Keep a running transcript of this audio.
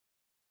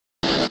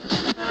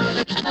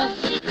Welcome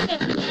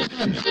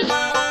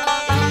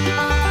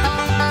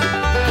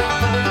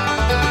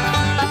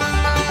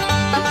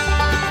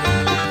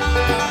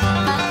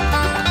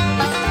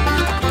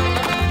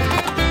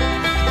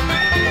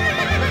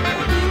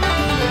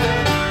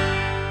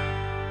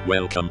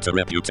to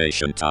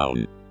Reputation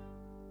Town.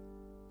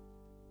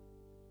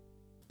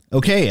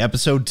 Okay,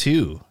 episode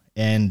 2,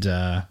 and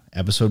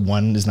episode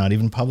 1 is not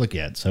even public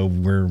yet, so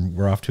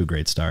we're off to a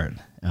great start.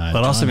 But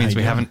it also means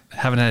we haven't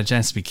had a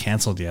chance to be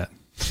canceled yet.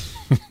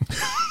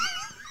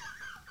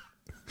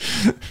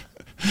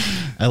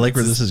 I like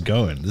where this is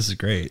going. This is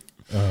great.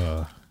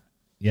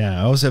 Yeah,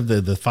 I always have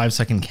the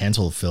 5-second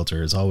cancel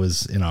filter is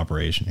always in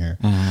operation here.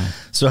 Mm-hmm.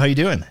 So how you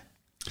doing?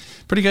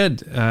 Pretty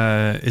good.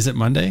 Is it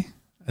Monday?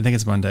 I think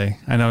it's Monday.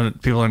 I know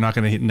people are not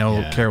going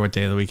to care what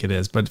day of the week it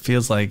is, but it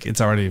feels like it's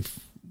already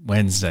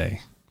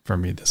Wednesday for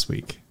me this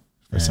week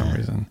for some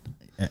reason.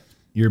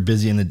 You're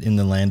busy in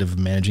the land of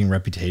managing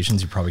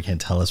reputations. You probably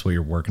can't tell us what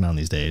you're working on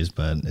these days,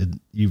 but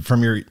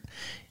from your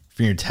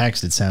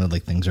text, it sounded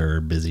like things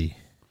are busy.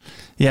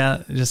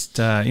 Yeah, just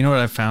you know what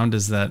I found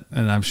is that,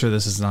 and I'm sure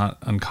this is not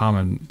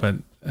uncommon, but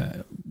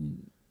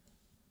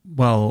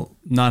while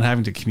not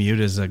having to commute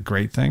is a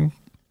great thing,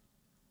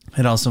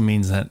 it also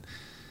means that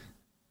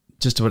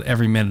just about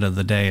every minute of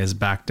the day is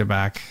back to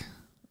back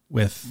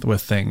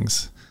with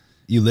things.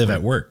 You live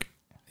at work.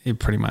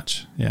 Pretty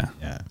much. Yeah.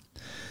 Yeah.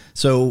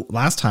 So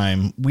last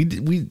time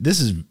this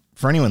is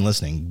for anyone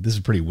listening, this is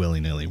pretty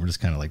willy-nilly. We're just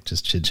kind of like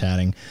just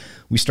chit-chatting.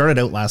 We started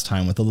out last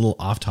time with a little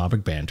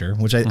off-topic banter,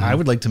 which I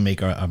would like to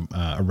make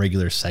a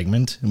regular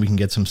segment, and we can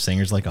get some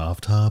singers like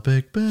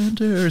off-topic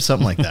banter or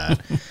something like that.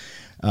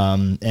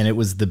 And it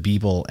was the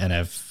Beeple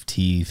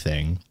NFT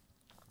thing.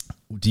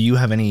 Do you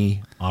have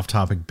any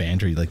off-topic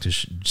banter you'd like to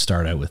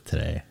start out with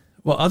today?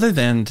 Well, other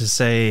than to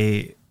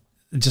say,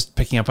 just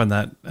picking up on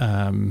that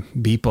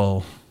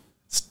Beeple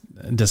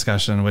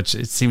discussion, which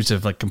it seems to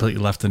have like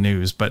completely left the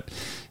news, but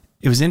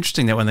it was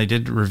interesting that when they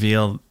did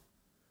reveal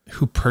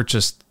who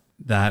purchased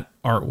that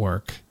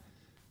artwork,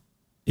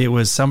 it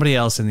was somebody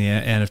else in the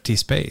NFT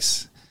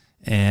space.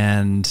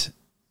 And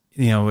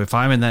you know, if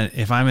I'm in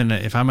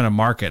a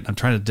market, I'm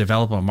trying to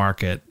develop a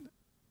market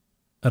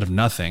out of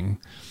nothing,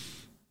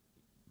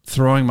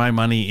 throwing my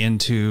money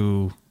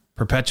into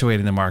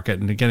perpetuating the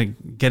market and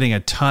getting a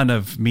ton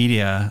of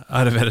media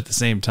out of it at the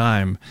same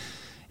time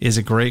is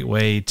a great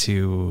way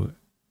to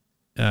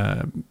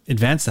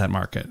advance that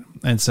market.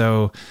 And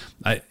so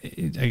I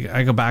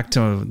go back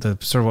to the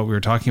sort of what we were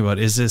talking about.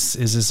 Is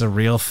this a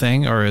real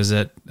thing, or is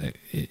it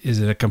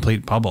a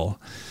complete bubble?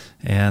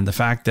 And the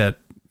fact that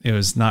it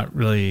was not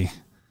really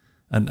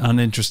an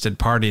uninterested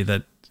party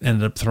that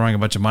ended up throwing a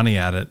bunch of money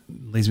at it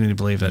leads me to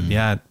believe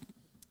that,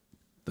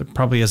 there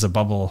probably is a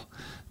bubble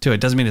too. It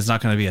doesn't mean it's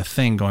not going to be a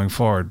thing going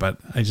forward, but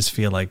I just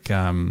feel like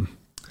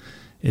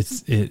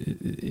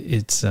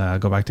it's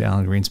go back to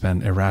Alan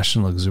Greenspan,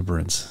 irrational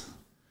exuberance.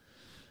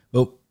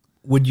 Well,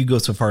 would you go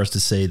so far as to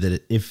say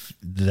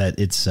that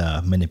it's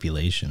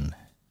manipulation?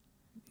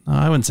 No,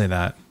 I wouldn't say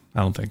that.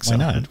 I don't think so. Why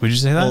not? Would you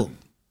say that? Well,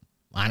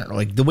 I don't know.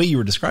 Like the way you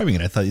were describing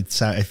it, I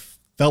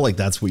felt like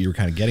that's what you were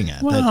kind of getting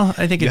at. Well,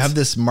 I think you have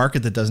this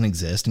market that doesn't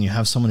exist, and you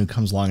have someone who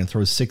comes along and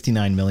throws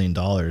 $69 million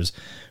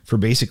for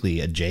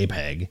basically a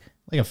JPEG,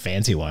 like a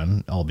fancy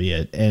one,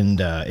 albeit,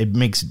 and it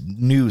makes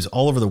news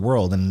all over the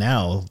world. And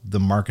now the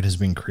market has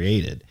been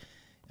created.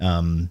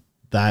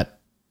 That,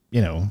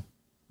 you know,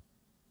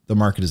 the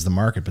market is the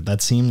market, but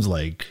that seems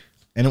like,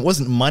 and it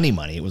wasn't money.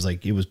 It was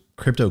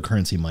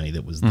cryptocurrency money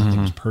that was the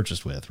thing was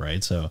purchased with,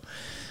 right? So.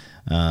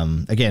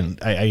 Again,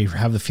 I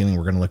have the feeling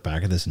we're going to look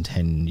back at this in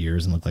 10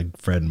 years and look like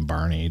Fred and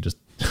Barney, just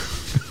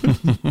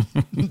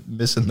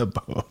missing the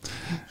boat.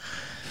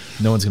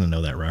 No one's going to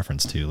know that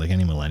reference too. Like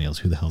any millennials,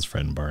 who the hell's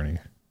Fred and Barney?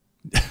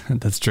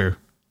 That's true.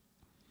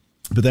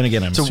 But then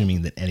again, I'm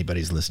assuming that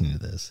anybody's listening to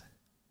this.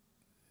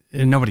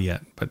 Nobody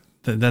yet, but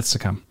that's to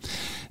come.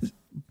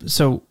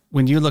 So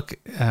when you look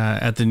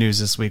at the news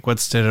this week, what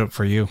stood out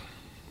for you?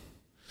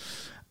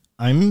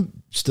 I'm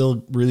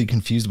still really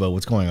confused about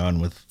what's going on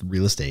with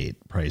real estate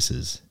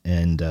prices.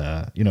 And,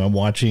 I'm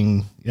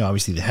watching,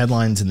 obviously the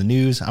headlines in the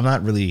news. I'm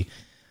not really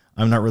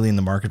in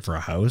the market for a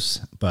house,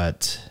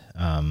 but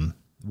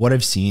what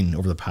I've seen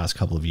over the past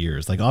couple of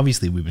years, like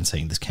obviously we've been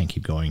saying this can't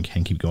keep going,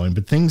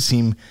 but things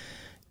seem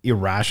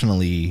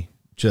irrationally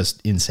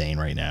just insane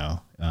right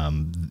now.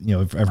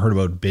 I've heard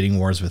about bidding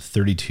wars with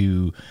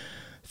 32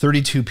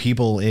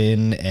 people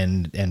in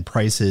and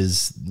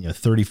prices,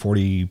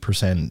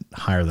 30-40%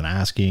 higher than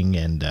asking,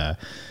 and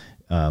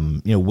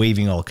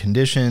waiving all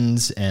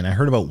conditions. And I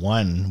heard about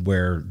one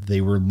where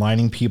they were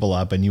lining people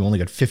up and you only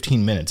got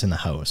 15 minutes in the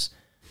house.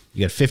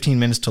 You got 15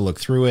 minutes to look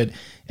through it,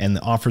 and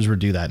the offers were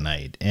due that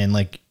night. And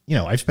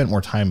I've spent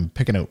more time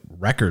picking out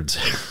records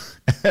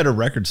at a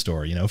record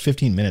store,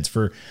 15 minutes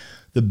for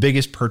the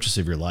biggest purchase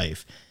of your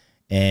life.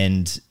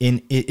 And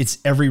it's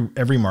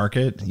every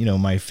market.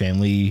 My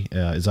family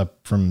is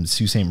up from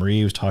Sault Ste.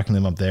 Marie. I was talking to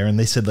them up there, and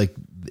they said like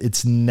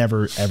it's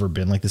never ever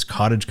been like this.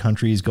 Cottage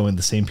country is going.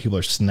 The same people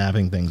are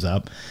snapping things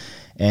up,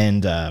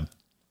 and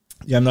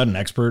Yeah, I'm not an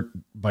expert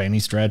by any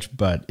stretch,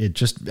 but it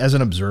just, as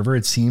an observer,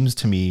 it seems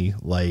to me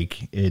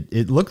like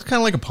it looks kind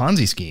of like a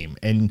Ponzi scheme.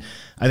 And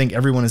I think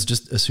everyone is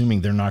just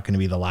assuming they're not going to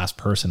be the last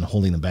person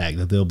holding the bag,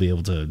 that they'll be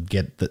able to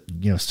get the,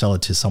 sell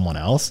it to someone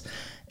else.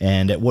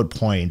 And at what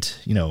point,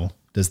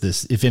 does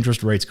this, if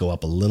interest rates go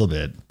up a little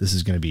bit, this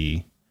is going to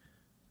be,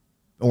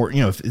 or,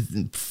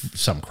 if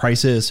some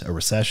crisis, a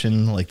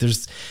recession, like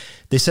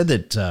they said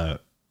that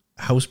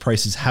house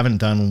prices haven't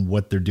done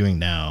what they're doing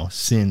now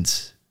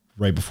since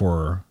right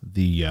before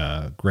the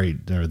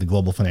the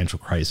global financial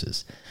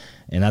crisis.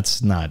 And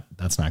that's not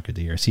good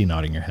to hear. I see you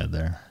nodding your head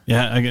there.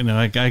 Yeah,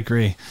 I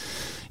agree.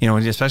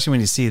 Especially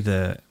when you see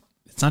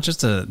it's not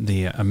just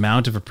the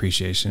amount of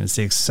appreciation, it's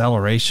the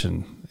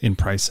acceleration in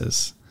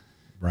prices.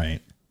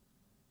 Right.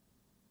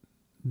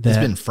 It's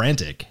been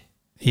frantic.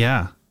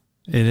 Yeah,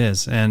 it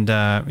is. And,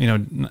 I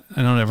know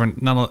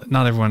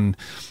not everyone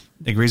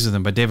agrees with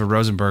him, but David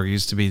Rosenberg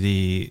used to be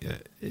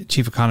the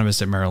chief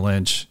economist at Merrill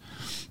Lynch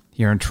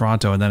here in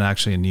Toronto, and then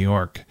actually in New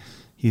York.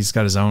 He's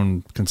got his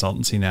own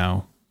consultancy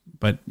now,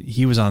 but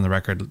he was on the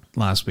record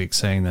last week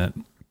saying that,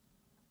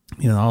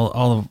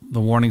 all of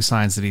the warning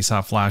signs that he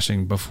saw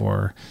flashing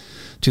before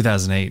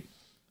 2008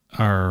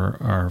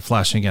 are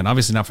flashing again.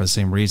 Obviously not for the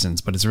same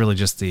reasons, but it's really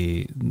just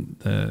the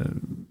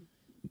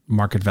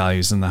market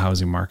values in the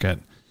housing market.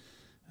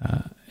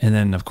 And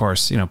then of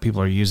course,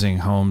 people are using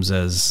homes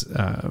as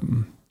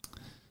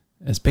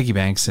piggy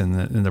banks and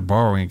they're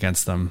borrowing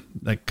against them.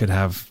 That could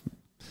have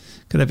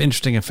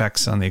interesting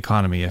effects on the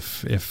economy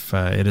if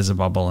it is a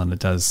bubble and it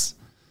does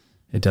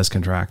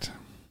contract.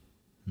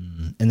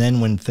 And then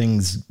when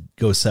things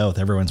go south,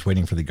 everyone's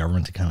waiting for the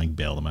government to kind of like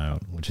bail them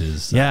out, which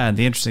is and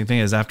the interesting thing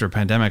is, after a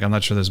pandemic, I'm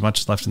not sure there's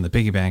much left in the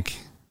piggy bank.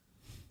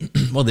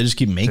 Well, they just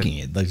keep making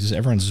it. Like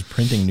everyone's just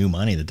printing new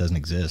money that doesn't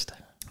exist.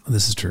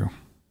 This is true.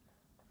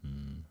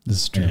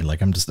 This is true.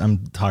 And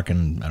I'm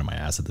talking out of my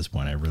ass at this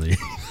point. I really,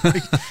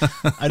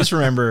 I just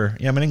remember,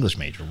 I'm an English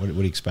major. What do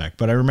you expect?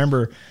 But I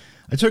remember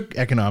I took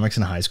economics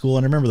in high school,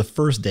 and I remember the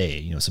first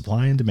day,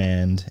 supply and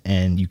demand,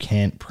 and you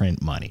can't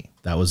print money.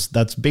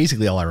 That's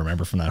basically all I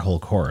remember from that whole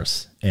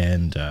course.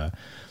 And the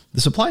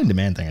supply and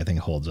demand thing, I think,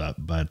 holds up.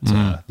 But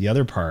the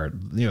other part,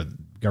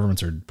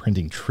 governments are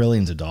printing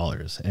trillions of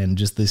dollars, and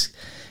just this,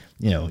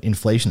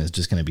 inflation is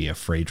just going to be a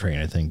freight train,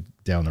 I think,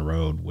 down the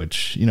road,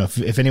 which,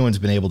 if anyone's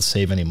been able to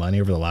save any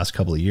money over the last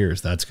couple of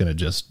years, that's going to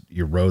just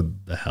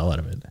erode the hell out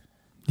of it.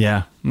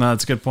 Yeah, no,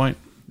 that's a good point.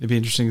 It'd be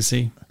interesting to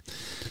see.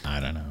 I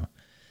don't know.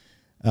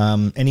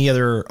 Any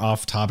other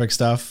off topic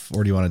stuff,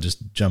 or do you want to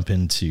just jump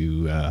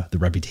into the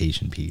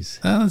reputation piece?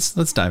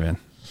 Let's dive in.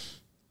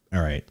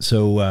 All right.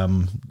 So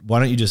why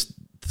don't you just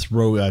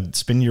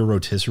spin your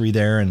rotisserie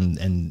there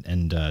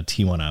and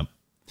tee one up?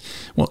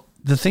 Well,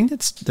 the thing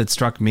that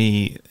struck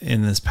me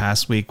in this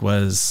past week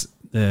was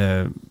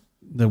the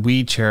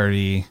We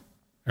charity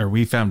or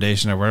We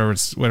Foundation or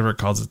whatever it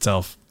calls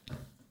itself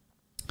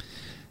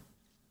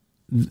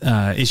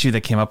issue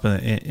that came up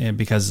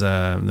because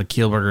the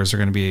Kielburgers are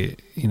going to be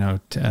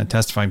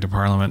testifying to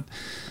Parliament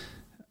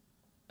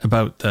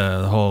about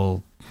the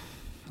whole,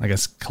 I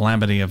guess,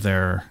 calamity of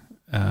their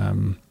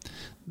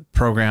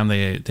program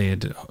they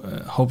had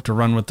hoped to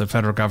run with the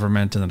federal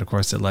government, and then of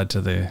course it led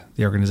to the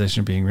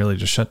organization being really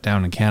just shut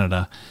down in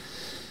Canada.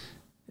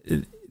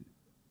 I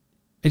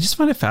just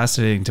find it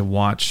fascinating to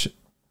watch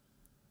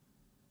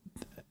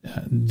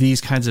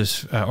these kinds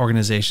of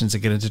organizations that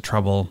get into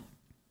trouble,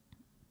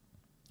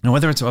 and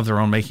whether it's of their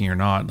own making or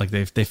not. Like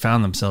they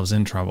found themselves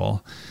in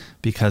trouble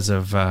because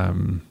of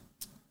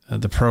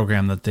the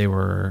program that they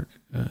were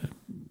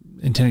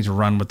intending to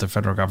run with the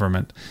federal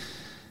government.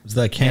 It was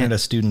the Canada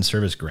Student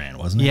Service Grant,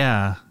 wasn't it?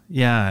 Yeah,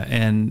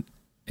 and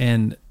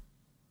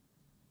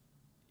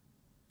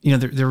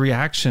the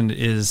reaction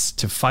is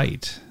to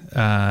fight,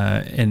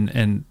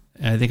 and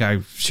I think I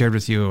shared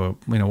with you,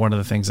 one of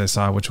the things I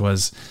saw, which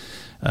was,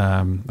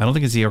 I don't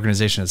think it's the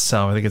organization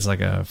itself. I think it's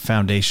like a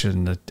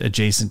foundation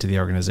adjacent to the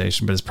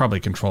organization, but it's probably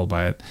controlled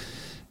by it.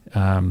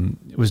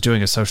 It was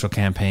doing a social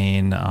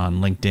campaign on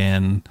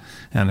LinkedIn,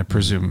 and I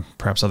presume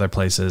perhaps other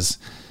places.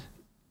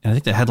 And I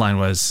think the headline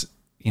was,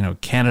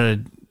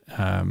 Canada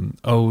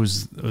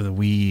owes the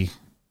We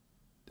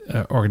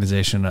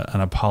organization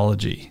an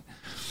apology,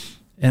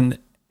 and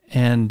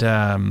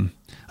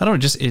I don't know,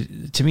 just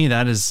to me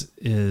that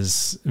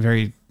is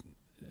very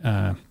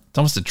it's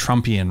almost a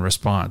Trumpian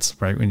response,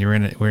 right? When you're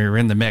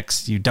in the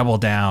mix, you double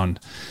down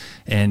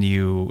and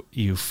you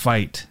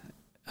fight,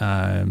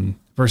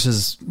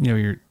 versus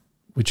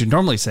what you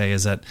normally say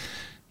is that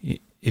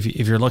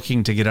if you're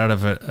looking to get out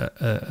of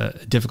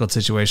a difficult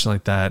situation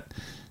like that,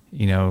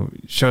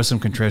 show some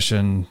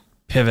contrition,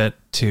 pivot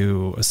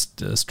to a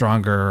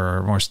stronger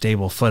or more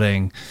stable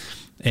footing,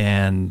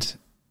 and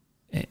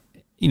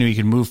you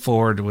can move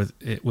forward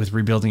with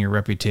rebuilding your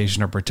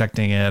reputation or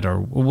protecting it or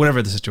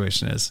whatever the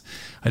situation is.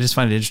 I just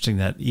find it interesting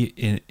that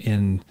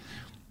in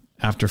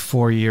after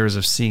 4 years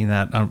of seeing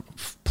that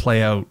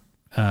play out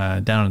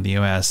down in the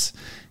US,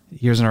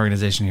 here's an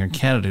organization here in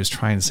Canada who's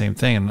trying the same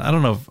thing. And I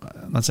don't know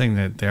I'm not saying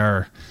that they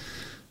are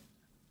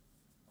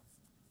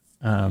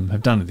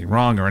have done anything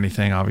wrong or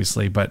anything,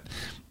 obviously, but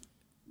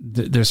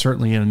they're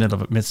certainly in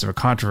the midst of a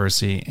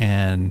controversy,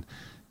 and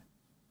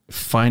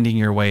finding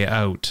your way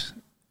out.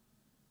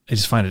 I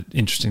just find it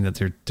interesting that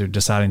they're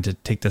deciding to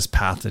take this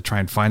path to try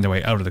and find their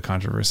way out of the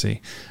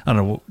controversy. I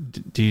don't know.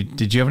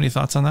 Did you have any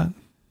thoughts on that?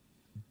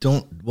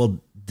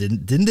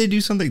 Didn't they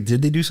do something?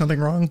 Did they do something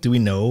wrong? Do we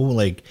know?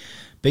 Like,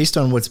 based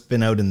on what's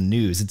been out in the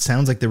news, it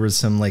sounds like there was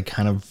some like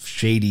kind of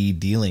shady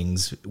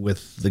dealings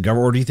with the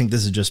government. Or do you think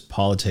this is just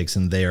politics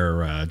and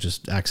they're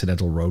just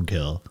accidental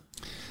roadkill?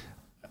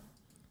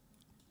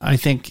 I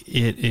think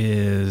it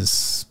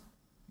is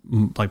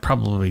like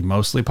probably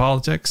mostly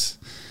politics.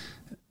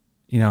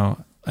 You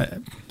know,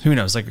 who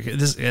knows? Like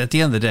this, at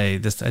the end of the day,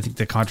 I think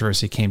the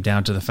controversy came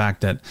down to the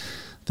fact that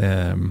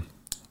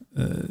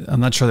I'm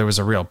not sure there was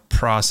a real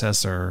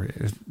process or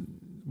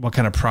what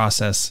kind of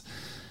process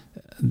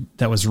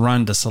that was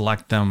run to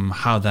select them,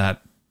 how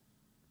that,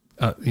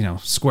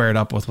 squared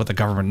up with what the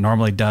government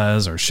normally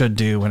does or should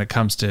do when it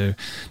comes to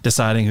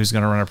deciding who's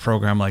going to run a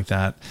program like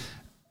that.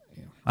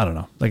 I don't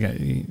know. Like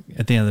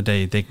at the end of the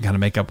day, they can kind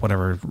of make up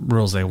whatever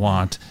rules they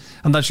want.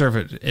 I'm not sure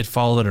if it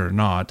followed it or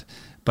not,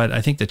 but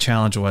I think the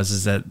challenge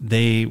is that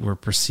they were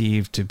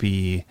perceived to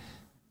be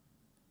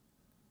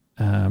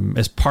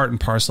as part and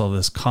parcel of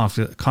this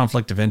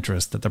conflict of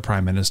interest that the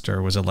prime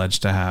minister was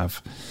alleged to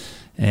have.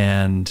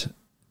 And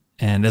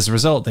as a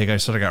result, they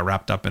sort of got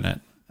wrapped up in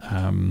it.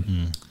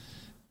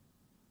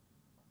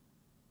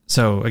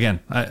 So again,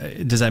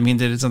 does that mean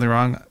they did something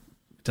wrong?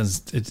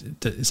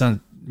 It's not,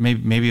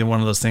 maybe one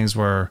of those things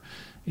where,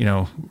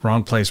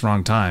 wrong place,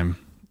 wrong time,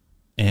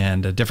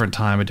 and a different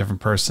time, a different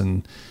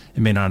person,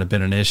 it may not have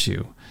been an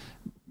issue.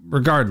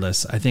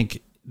 Regardless, I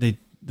think the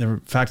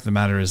fact of the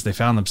matter is they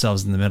found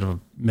themselves in the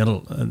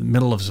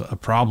middle of a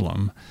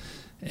problem,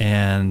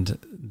 and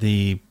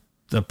the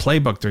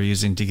playbook they're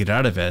using to get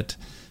out of it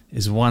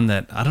is one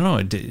that, I don't know,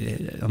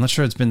 I'm not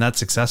sure it's been that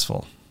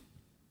successful.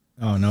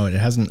 Oh no, it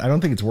hasn't. I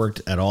don't think it's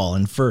worked at all.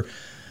 And for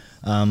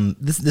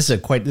this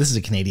is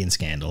a Canadian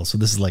scandal. So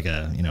this is like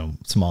a,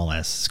 small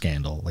s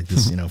scandal like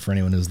this, for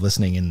anyone who's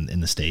listening in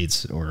the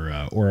States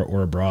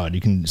or abroad, you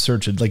can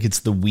search it. Like,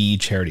 it's the We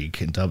Charity,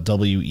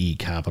 WE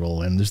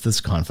Capital. And there's this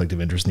conflict of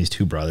interest in these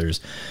two brothers,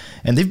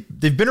 and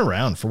they've been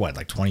around for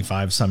like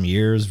 25 some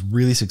years,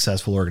 really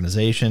successful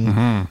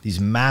organization,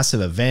 these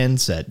massive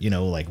events at,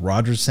 like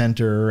Rogers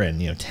Center,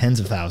 and, tens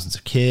of thousands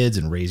of kids,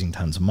 and raising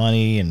tons of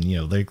money.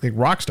 And, like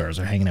rock stars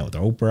are hanging out with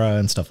Oprah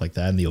and stuff like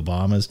that, and the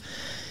Obamas.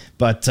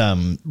 But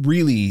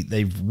really,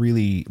 they've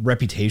really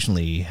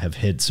reputationally have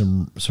hit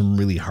some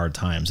really hard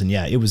times. And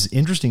yeah, it was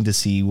interesting to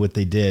see what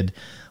they did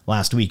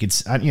last week.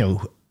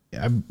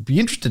 I'd be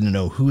interested to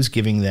know who's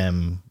giving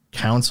them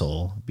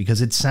counsel, because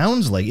it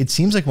seems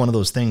like one of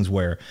those things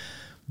where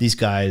these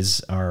guys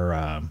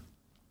are,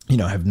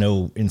 have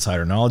no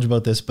insider knowledge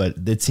about this, but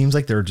it seems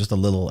like they're just a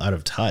little out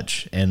of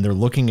touch, and they're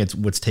looking at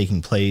what's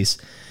taking place.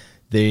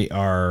 They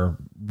are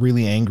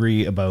really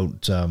angry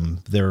about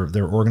their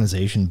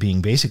organization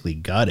being basically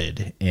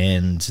gutted,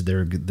 and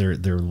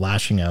they're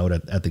lashing out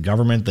at the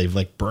government. They've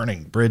like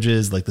burning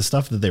bridges, like the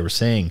stuff that they were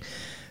saying.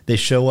 They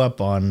show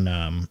up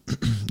on,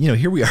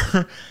 here we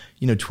are,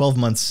 12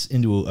 months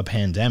into a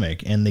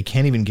pandemic, and they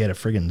can't even get a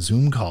friggin'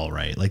 Zoom call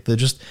right. Like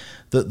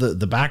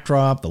the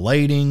backdrop, the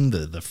lighting,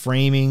 the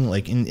framing,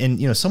 like,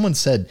 and someone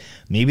said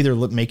maybe they're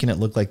making it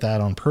look like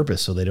that on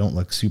purpose so they don't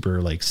look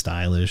super like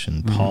stylish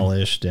and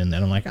polished. And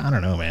I'm like, I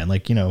don't know, man.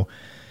 Like,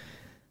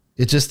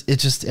 it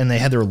just, and they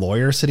had their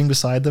lawyer sitting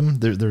beside them.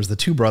 There's the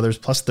two brothers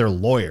plus their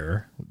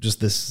lawyer.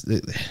 Just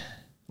it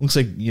looks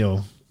like,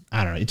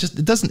 I don't know.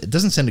 It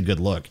doesn't send a good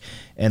look.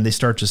 And they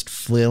start just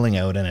flailing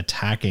out and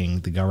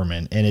attacking the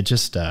government. And it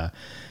just,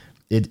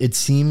 it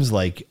seems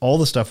like all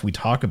the stuff we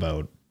talk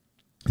about,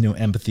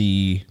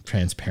 empathy,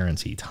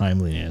 transparency,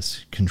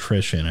 timeliness,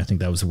 contrition, I think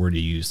that was the word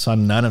you used, saw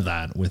none of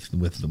that with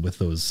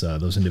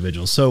those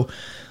individuals. So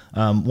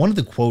one of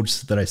the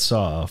quotes that I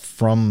saw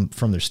from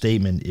their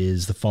statement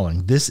is the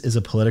following: "This is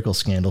a political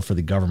scandal for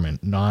the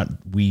government, not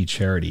We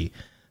Charity.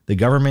 The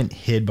government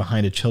hid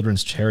behind a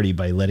children's charity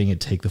by letting it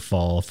take the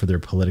fall for their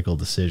political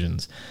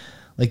decisions."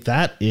 Like,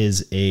 that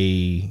is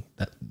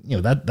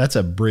that's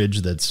a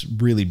bridge that's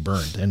really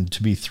burnt, and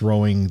to be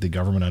throwing the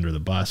government under the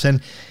bus.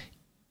 And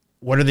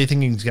what are they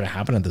thinking is going to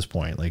happen at this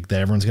point? Like,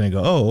 that everyone's going to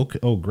go,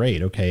 oh,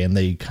 great. Okay. And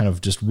they kind of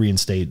just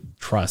reinstate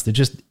trust.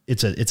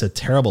 It's a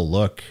terrible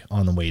look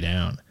on the way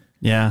down.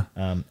 Yeah.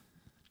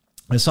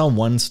 I saw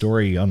one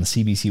story on the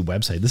CBC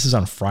website. This is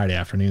on Friday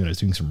afternoon. I was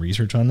doing some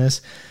research on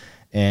this,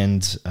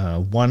 and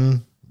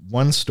one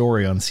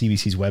story on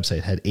CBC's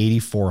website had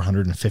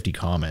 8,450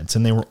 comments,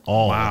 and they were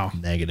all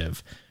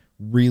negative.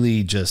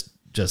 Really just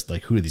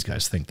like, who do these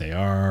guys think they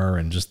are?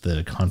 And just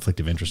the conflict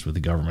of interest with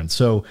the government.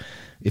 So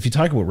if you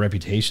talk about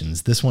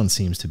reputations, this one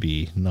seems to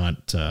be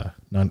not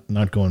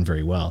going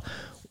very well.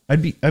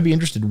 I'd be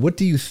interested. What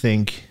do you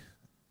think?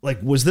 Like,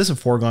 was this a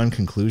foregone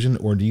conclusion,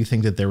 or do you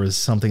think that there was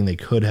something they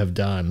could have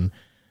done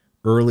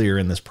earlier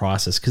in this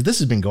process? Because this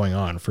has been going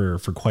on for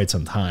quite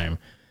some time.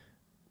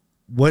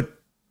 What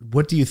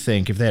do you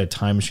think, if they had a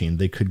time machine,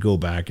 they could go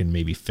back and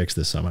maybe fix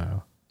this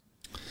somehow?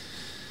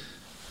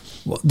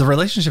 Well, the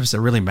relationships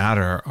that really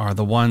matter are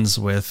the ones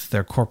with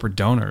their corporate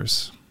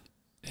donors.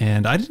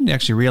 And I didn't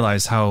actually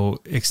realize how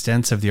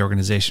extensive the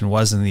organization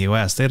was in the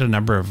U.S. They had a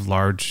number of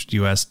large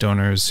U.S.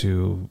 donors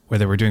where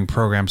they were doing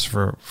programs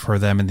for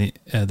them in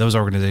those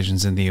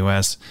organizations in the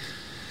U.S.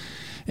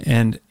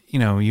 And,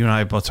 you and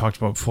I both talked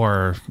about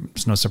before,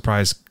 it's no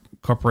surprise,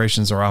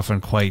 corporations are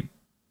often quite,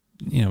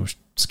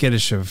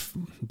 skittish of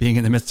being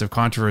in the midst of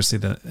controversy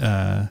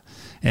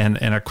and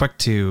are quick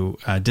to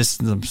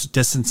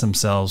distance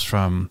themselves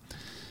from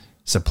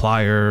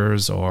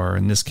suppliers, or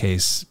in this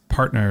case,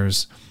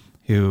 partners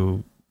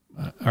who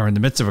are in the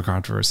midst of a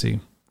controversy.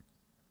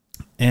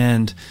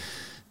 And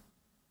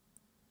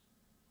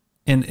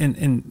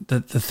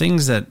the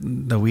things that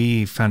the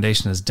We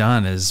Foundation has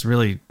done is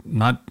really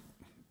not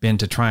been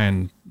to try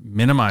and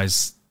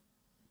minimize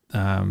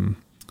the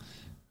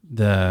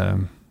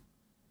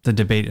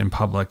debate in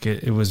public.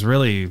 It was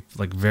really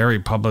like very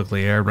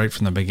publicly aired right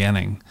from the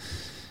beginning.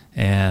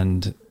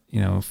 And,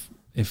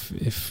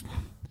 if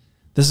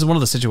this is one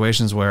of the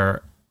situations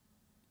where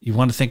you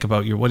want to think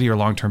about what are your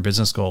long-term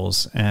business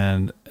goals,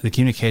 and the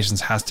communications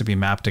has to be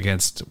mapped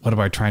against what am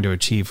I trying to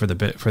achieve for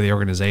the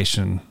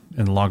organization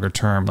in the longer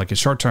term. Like in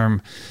short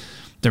term,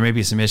 there may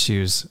be some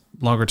issues.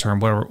 Longer term,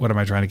 what am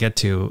I trying to get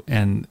to?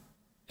 And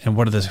who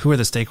are the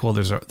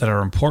stakeholders that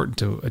are important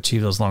to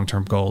achieve those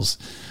long-term goals?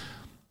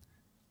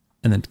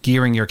 And then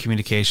gearing your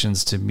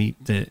communications to meet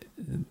the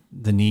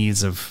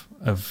needs of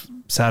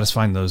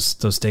satisfying those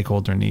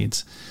stakeholder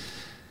needs.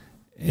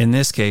 In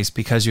this case,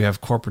 because you have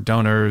corporate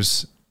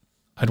donors,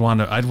 I'd want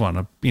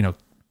to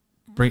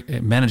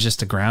manage this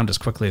to ground as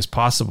quickly as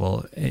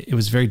possible. It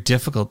was very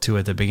difficult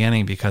at the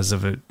beginning because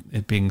of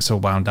it being so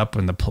wound up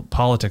in the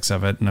politics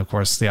of it, and of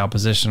course the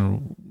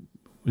opposition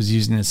was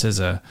using this as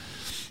a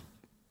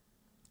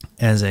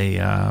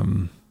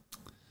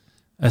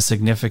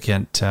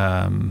significant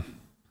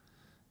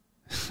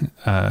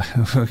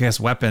I guess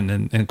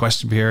weapon in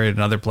question period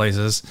and other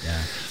places.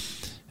 Yeah.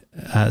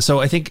 So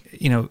I think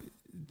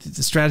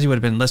the strategy would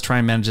have been, let's try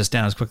and manage this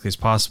down as quickly as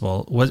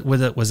possible.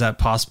 Was that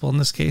possible in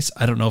this case?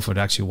 I don't know if it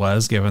actually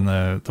was, given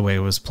the way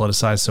it was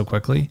politicized so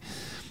quickly.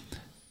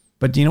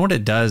 But what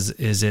it does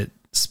is it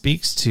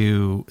speaks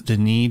to the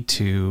need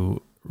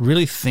to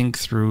really think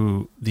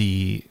through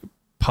the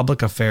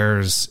public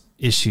affairs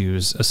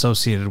issues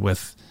associated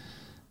with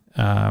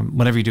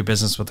whenever you do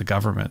business with the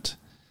government.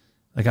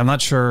 Like, I'm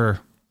not sure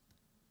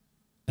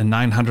a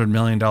 $900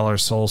 million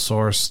sole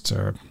sourced,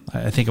 or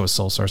I think it was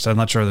sole sourced. I'm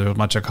not sure there was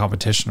much of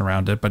competition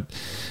around it, but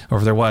or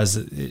if there was,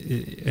 I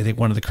think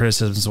one of the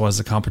criticisms was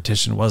the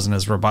competition wasn't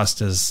as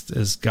robust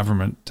as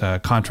government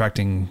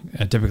contracting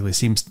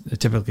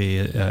typically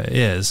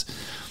is.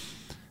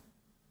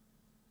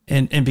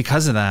 And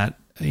because of that,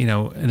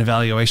 an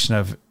evaluation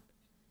of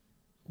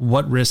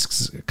what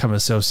risks come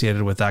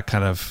associated with that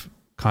kind of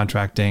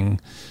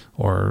contracting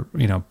or,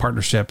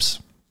 partnerships,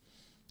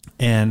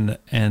 and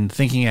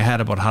thinking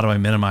ahead about how do I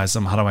minimize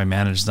them, how do I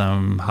manage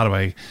them, how do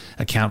I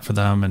account for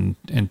them,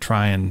 and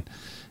try and,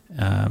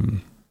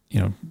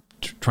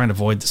 trying to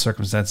avoid the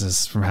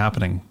circumstances from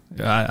happening.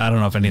 I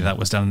don't know if any of that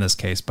was done in this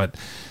case, but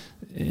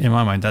in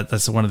my mind,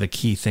 that's one of the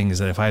key things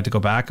that if I had to go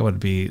back, I would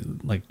be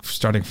like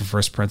starting from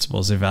first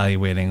principles,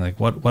 evaluating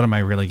like what am I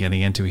really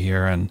getting into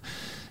here, and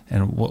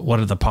what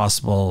are the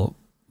possible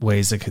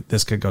ways that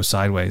this could go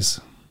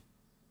sideways.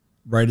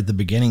 Right at the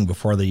beginning,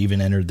 before they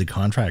even entered the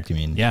contract, you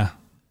mean?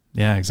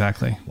 Yeah,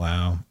 exactly.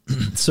 Wow.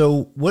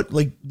 So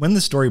when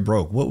the story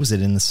broke, what was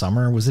it, in the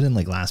summer? Was it in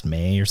like last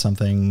May or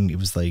something? It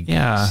was like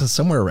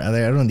somewhere around, I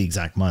don't know the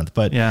exact month,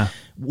 but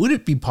would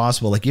it be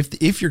possible, like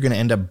if you're going to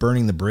end up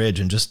burning the bridge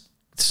and just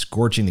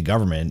scorching the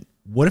government,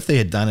 what if they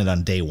had done it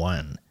on day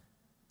one,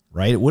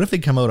 right? What if they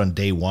come out on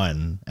day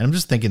one? And I'm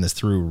just thinking this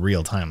through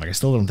real time. Like, I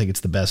still don't think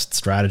it's the best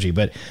strategy,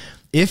 but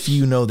if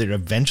that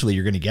eventually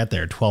you're going to get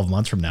there 12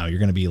 months from now, you're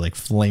going to be like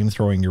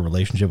flamethrowing your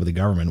relationship with the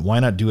government. Why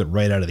not do it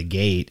right out of the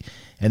gate?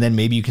 And then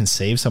maybe you can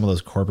save some of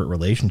those corporate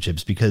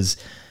relationships, because,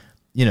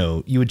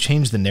 you would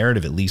change the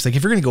narrative at least. Like,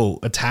 if you're going to go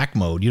attack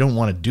mode, you don't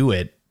want to do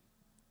it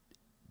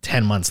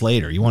 10 months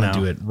later. You want to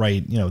do it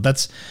right.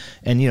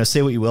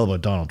 Say what you will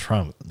about Donald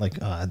Trump.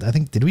 Like, I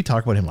think, did we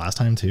talk about him last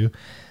time too?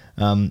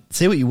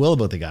 Say what you will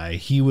about the guy.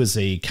 He was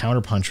a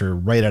counterpuncher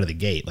right out of the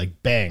gate,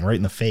 like bang, right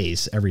in the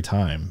face every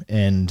time.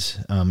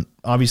 And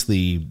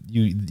obviously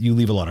you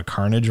leave a lot of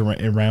carnage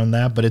around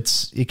that, but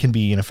it can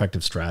be an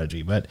effective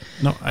strategy. But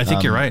no, I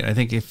think you're right. I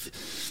think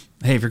if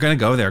you're going to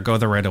go there, go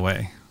there right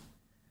away.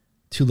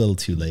 Too little,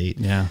 too late.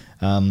 Yeah.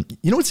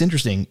 What's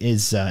interesting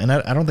is, and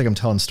I don't think I'm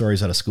telling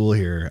stories out of school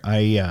here.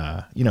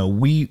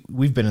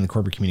 We've been in the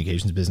corporate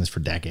communications business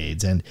for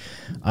decades, and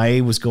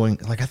I was going,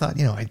 like, I thought,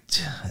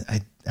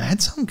 I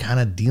had some kind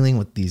of dealing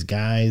with these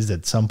guys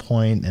at some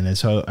point. And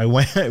so I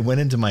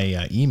went into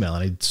my email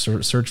and I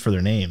searched for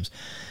their names,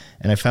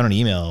 and I found an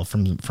email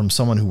from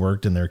someone who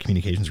worked in their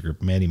communications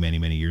group many, many,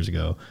 many years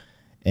ago,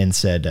 and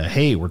said,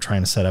 hey, we're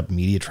trying to set up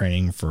media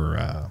training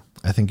for,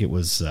 I think it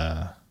was,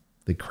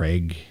 the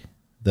Craig,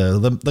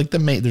 the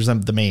main, there's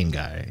the main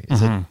guy.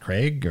 Is it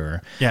Craig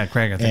or? Yeah,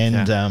 Craig, I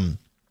think. And,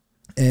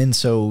 And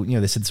so,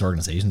 they said this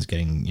organization's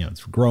getting,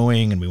 it's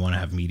growing and we want to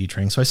have media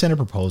training. So I sent a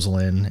proposal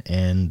in,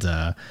 and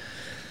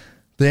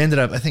they ended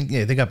up, I think,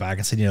 they got back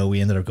and said,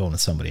 we ended up going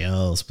with somebody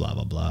else, blah,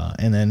 blah, blah.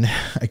 And then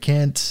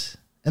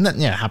and that,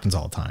 it happens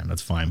all the time.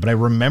 That's fine. But I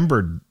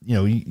remembered,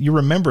 you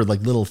remembered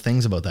like little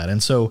things about that.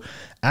 And so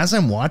as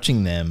I'm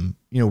watching them,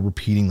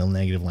 repeating the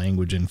negative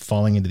language and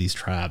falling into these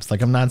traps,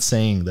 like, I'm not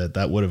saying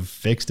that would have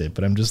fixed it,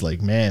 but I'm just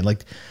like, man,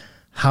 like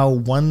how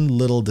one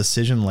little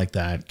decision like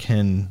that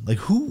can, like,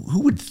 who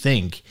would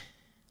think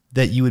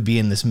that you would be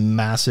in this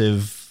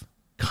massive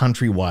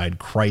countrywide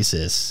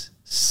crisis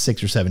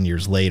 6 or 7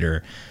 years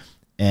later,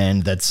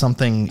 and that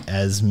something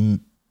as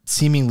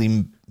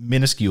seemingly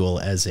minuscule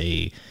as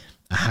a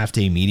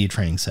half-day media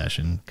training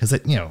session, because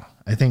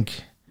I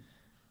think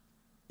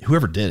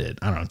whoever did it,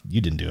 I don't know,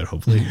 you didn't do it,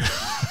 hopefully.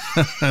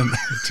 I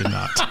did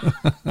not.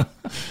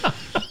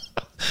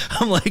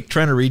 I'm like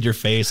trying to read your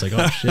face, like,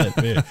 oh shit,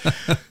 man.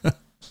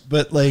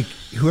 But like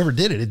whoever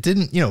did it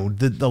didn't,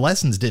 the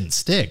lessons didn't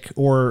stick.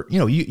 Or,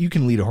 you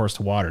can lead a horse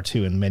to water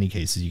too. In many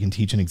cases, you can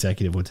teach an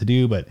executive what to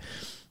do, but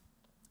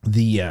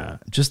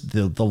just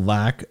the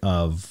lack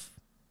of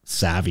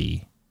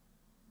savvy.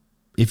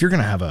 If you're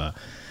going to have a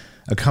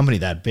company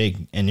that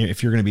big, and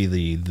if you're going to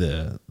be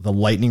the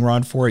lightning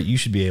rod for it, you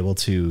should be able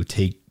to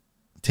take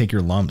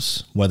your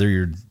lumps, whether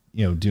you're,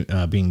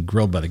 being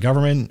grilled by the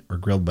government or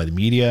grilled by the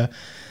media.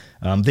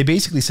 They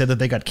basically said that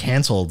they got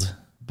canceled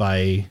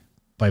by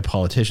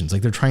politicians.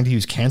 Like, they're trying to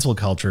use cancel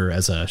culture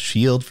as a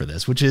shield for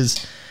this, which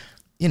is,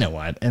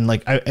 what? And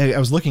like, I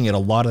was looking at a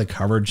lot of the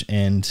coverage,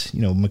 and,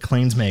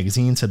 Maclean's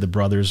magazine said the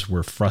brothers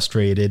were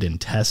frustrated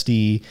and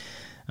testy.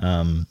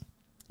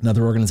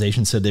 Another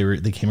organization said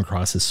they came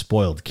across as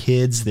spoiled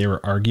kids. They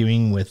were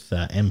arguing with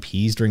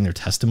MPs during their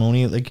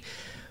testimony. Like,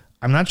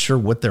 I'm not sure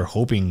what they're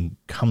hoping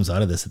comes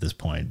out of this at this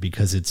point,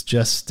 because it's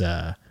just,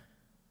 I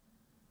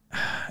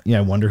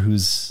wonder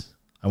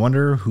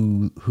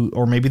who,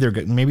 or maybe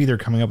they're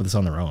coming up with this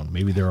on their own.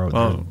 Maybe they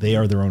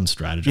are their own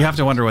strategy. You have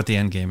to wonder what the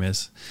end game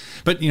is.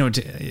 But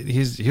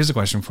here's a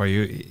question for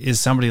you: is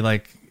somebody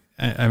like,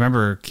 I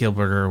remember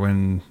Kielburger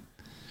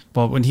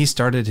when he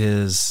started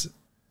his,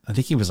 I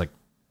think he was like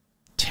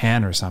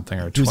 10 or something,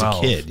 or 12. He was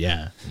a kid.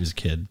 Yeah, he was a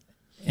kid.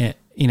 And,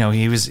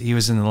 he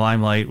was in the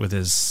limelight with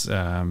his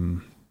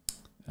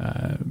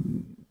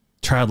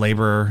child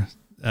labor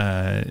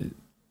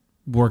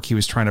work. He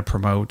was trying to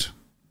promote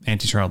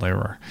anti-child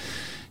labor.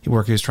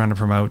 Work he was trying to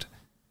promote.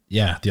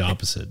 Yeah, the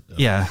opposite.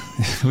 Yeah,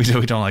 we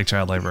don't like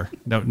child labor.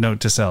 Note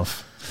to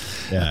self.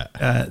 Yeah.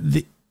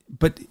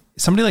 But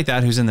somebody like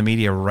that who's in the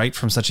media right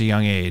from such a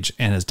young age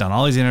and has done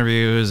all these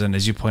interviews, and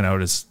as you point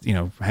out, is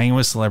hanging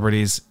with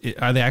celebrities.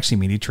 Are they actually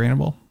media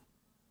trainable?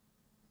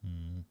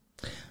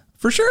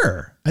 For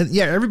sure.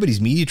 Yeah,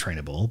 everybody's media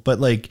trainable, but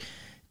like,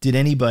 did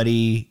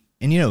anybody?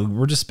 And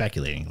we're just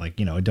speculating. Like,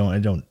 I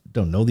don't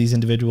know these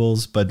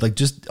individuals, but like,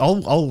 just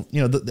all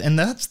and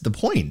that's the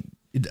point.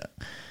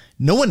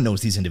 No one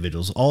knows these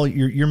individuals.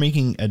 You're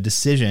making a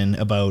decision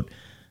about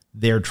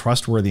their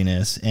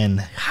trustworthiness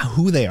and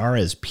who they are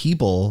as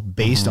people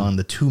based on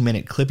the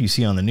 2-minute clip you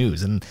see on the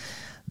news. And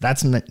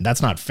that's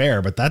not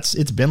fair, but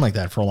it's been like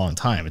that for a long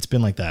time. It's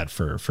been like that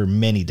for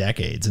many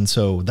decades. And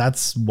so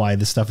that's why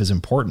this stuff is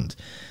important.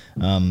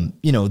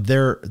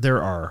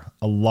 There are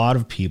a lot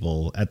of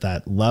people at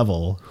that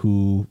level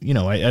who,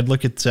 I'd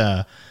look at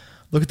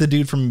the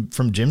dude from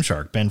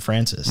Gymshark, Ben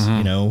Francis,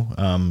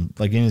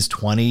 like in his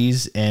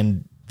 20s,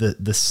 and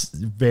this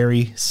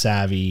very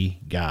savvy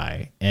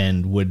guy,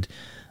 and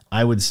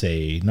I would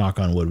say, knock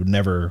on wood, would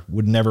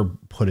never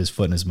put his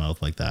foot in his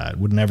mouth like that,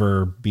 would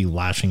never be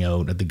lashing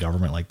out at the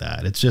government like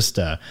that. It's just,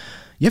 you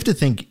have to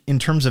think in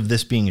terms of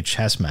this being a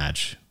chess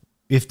match.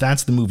 If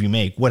that's the move you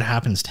make, what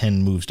happens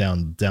 10 moves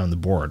down the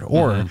board?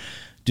 Or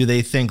do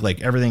they think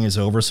like everything is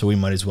over, so we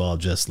might as well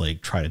just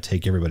like try to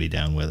take everybody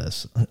down with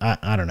us?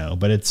 I don't know,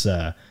 but it's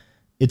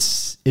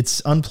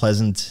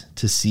unpleasant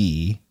to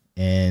see.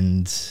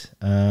 And,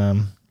 I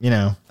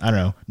don't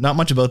know, not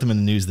much about them in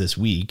the news this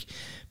week,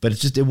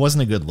 but it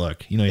wasn't a good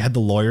look. You had the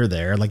lawyer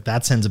there, like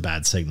that sends a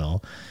bad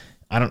signal.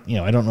 I don't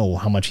know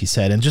how much he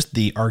said, and just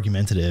the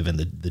argumentative and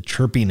the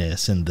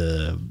chirpiness and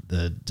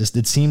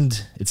it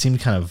seemed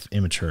kind of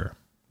immature.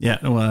 Yeah,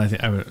 well, I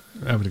think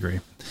I would agree.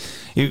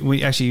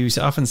 You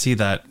often see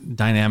that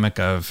dynamic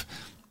of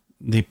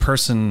the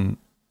person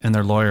and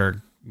their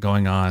lawyer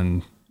going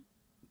on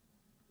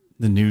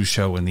the news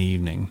show in the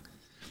evening,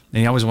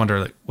 and you always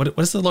wonder, like, what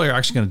is the lawyer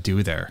actually going to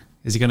do there?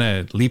 Is he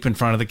going to leap in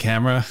front of the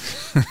camera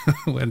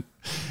when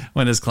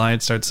his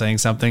client starts saying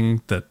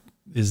something that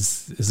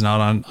is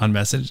not on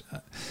message?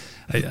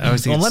 I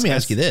always think. Well, let me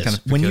ask you this: kind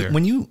of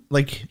when you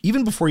like,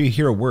 even before you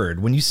hear a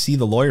word, when you see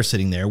the lawyer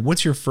sitting there,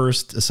 what's your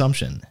first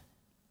assumption?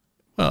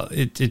 Well,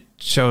 it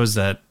shows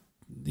that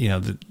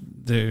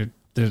there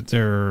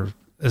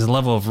is a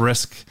level of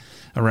risk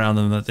around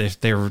them,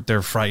 that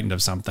they're frightened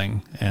of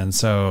something, and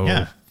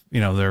so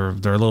they're a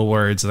little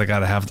worried, so they got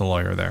to have the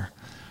lawyer there.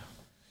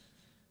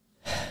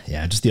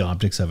 Yeah, just the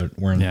optics of it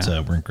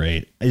weren't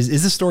great.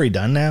 Is the story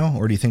done now,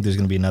 or do you think there's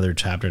going to be another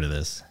chapter to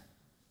this?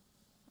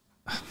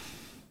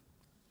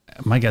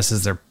 my guess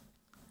is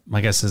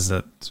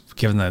that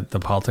given the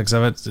politics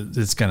of it,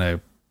 it's gonna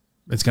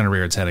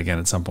rear its head again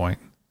at some point.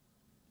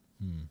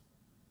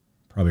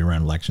 Probably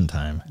around election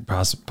time.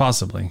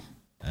 Possibly.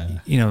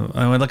 When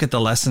I look at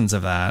the lessons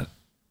of that,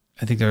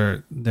 I think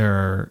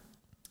they're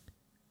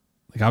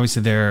like,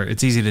 obviously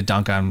it's easy to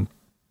dunk on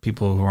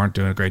people who aren't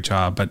doing a great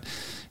job, but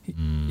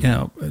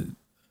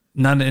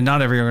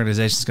not every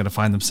organization is going to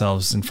find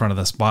themselves in front of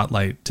the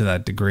spotlight to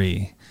that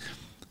degree.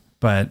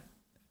 But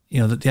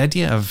the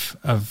idea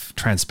of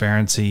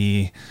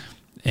transparency,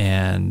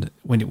 and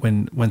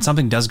when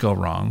something does go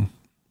wrong,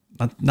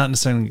 not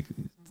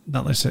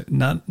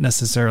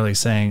necessarily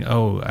saying,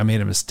 "Oh, I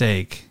made a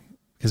mistake,"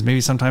 because maybe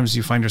sometimes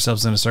you find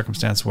yourselves in a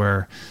circumstance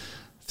where,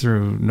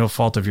 through no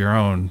fault of your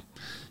own,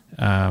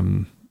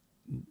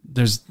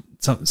 there's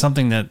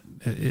something that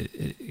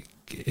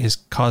has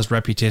caused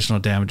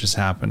reputational damages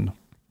happen.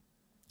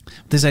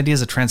 These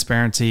ideas of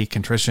transparency,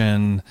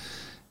 contrition,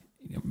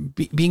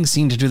 being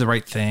seen to do the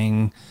right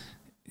thing,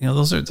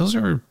 those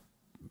are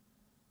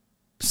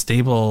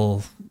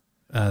stable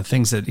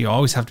things that you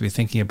always have to be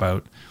thinking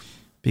about,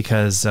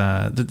 because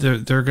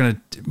they're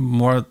going to,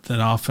 more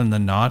than often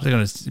than not, they're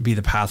going to be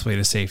the pathway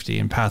to safety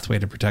and pathway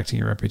to protecting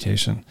your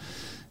reputation.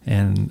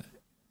 And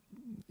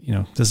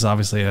this is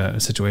obviously a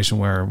situation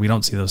where we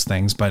don't see those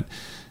things, but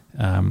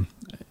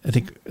I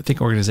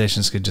think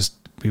organizations could just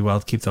be well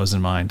to keep those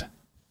in mind.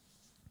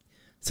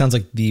 Sounds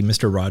like the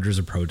Mr. Rogers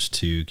approach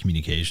to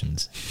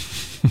communications.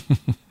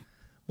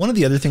 One of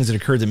the other things that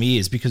occurred to me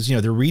is because,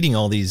 they're reading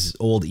all these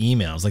old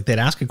emails, like they'd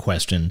ask a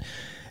question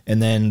and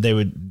then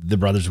the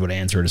brothers would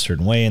answer it a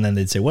certain way. And then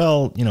they'd say,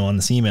 well, on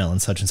this email and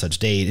such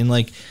date. And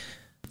like,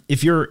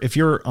 if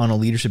you're on a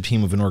leadership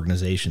team of an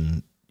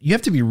organization, you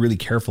have to be really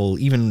careful,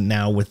 even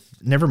now, with,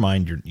 never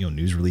mind your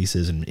news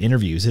releases and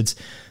interviews. It's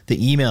the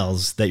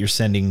emails that you're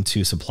sending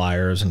to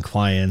suppliers and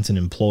clients and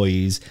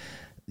employees.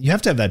 You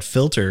have to have that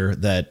filter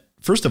that,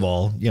 first of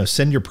all,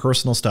 send your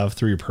personal stuff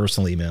through your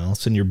personal email,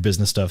 send your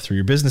business stuff through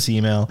your business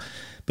email,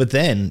 but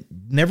then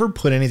never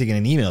put anything in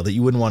an email that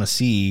you wouldn't want to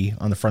see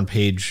on the front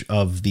page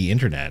of the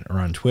internet or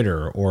on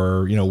Twitter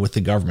or, with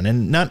the government.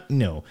 And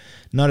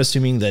not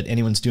assuming that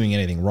anyone's doing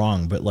anything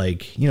wrong, but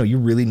like, you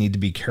really need to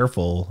be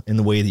careful in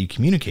the way that you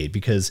communicate,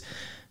 because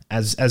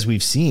as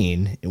we've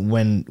seen,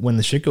 when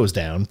the shit goes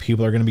down,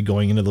 people are going to be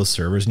going into those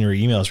servers and your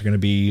emails are going to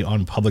be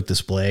on public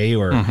display,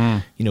 or,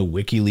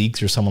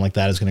 WikiLeaks or someone like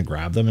that is going to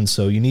grab them. And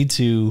so you need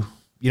to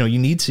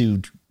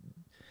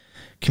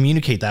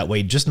communicate that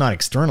way, just not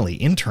externally,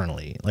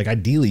 internally. Like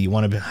ideally you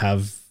want to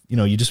have,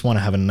 you just want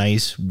to have a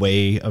nice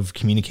way of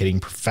communicating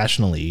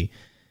professionally.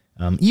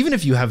 Even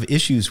if you have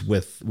issues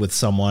with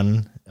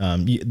someone,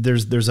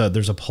 there's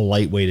a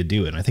polite way to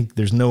do it. And I think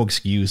there's no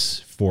excuse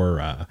for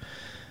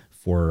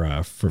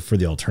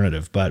the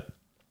alternative. But,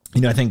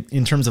 I think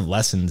in terms of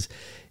lessons,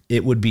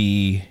 it would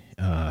be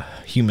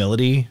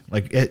humility.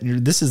 Like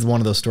this is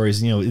one of those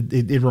stories,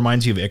 it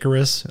reminds you of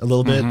Icarus a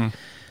little bit,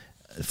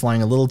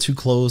 flying a little too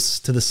close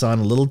to the sun,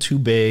 a little too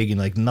big, and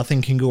like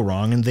nothing can go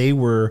wrong. And they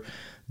were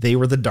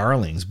the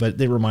darlings,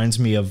 but it reminds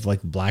me of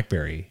like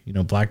BlackBerry.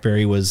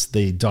 BlackBerry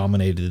they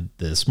dominated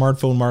the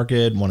smartphone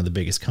market, one of the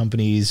biggest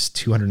companies,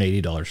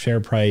 $280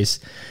 share price.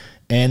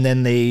 And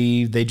then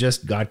they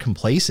just got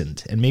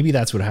complacent. And maybe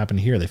that's what happened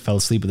here. They fell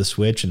asleep at the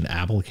switch and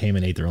Apple came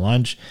and ate their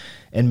lunch.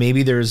 And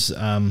maybe there's,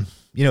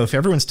 if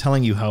everyone's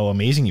telling you how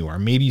amazing you are,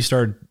 maybe you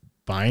start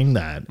buying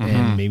that,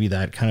 and maybe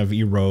that kind of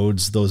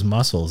erodes those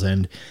muscles.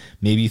 And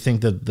maybe you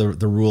think that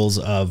the rules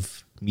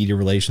of media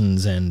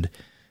relations and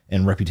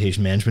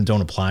reputation management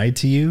don't apply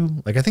to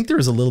you. Like, I think there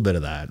is a little bit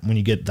of that when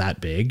you get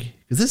that big,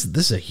 because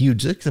this is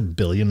it's a $1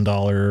 billion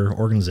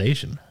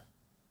organization.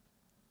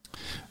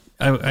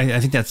 I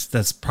think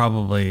that's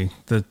probably,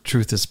 the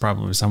truth is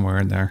probably somewhere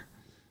in there.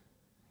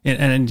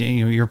 And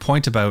your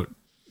point about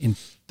in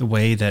the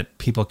way that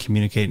people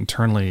communicate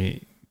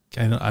internally,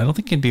 I don't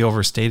think can be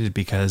overstated,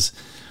 because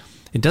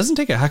it doesn't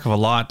take a heck of a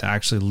lot to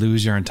actually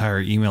lose your entire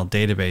email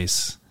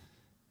database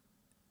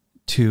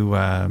to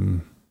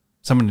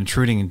someone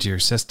intruding into your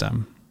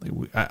system.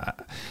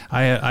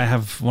 I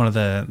have one of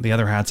the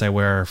other hats I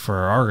wear for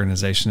our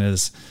organization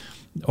is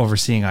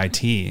overseeing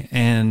IT,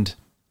 and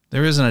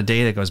there isn't a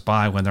day that goes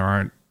by when there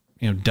aren't,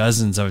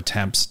 dozens of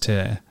attempts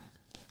to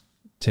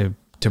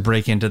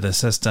break into the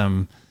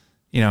system,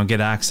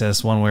 get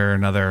access one way or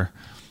another.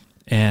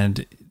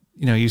 And,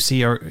 you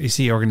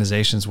see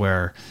organizations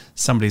where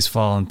somebody's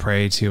fallen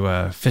prey to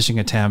a phishing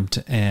attempt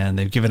and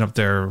they've given up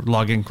their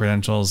login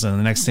credentials. And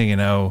the next thing you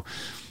know,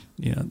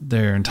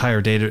 their entire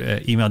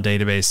email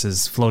database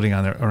is floating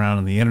around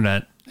on the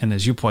internet. And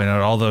as you point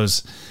out, all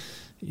those,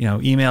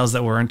 emails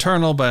that were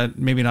internal, but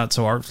maybe not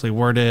so artfully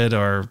worded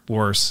or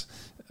worse,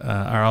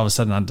 are all of a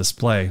sudden on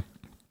display.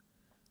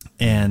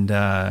 And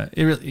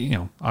it really,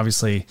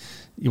 obviously,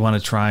 you want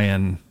to try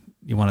and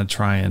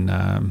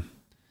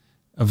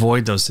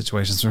avoid those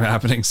situations from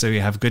happening. So you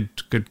have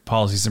good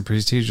policies and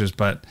procedures,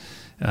 but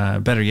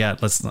better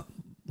yet, let's not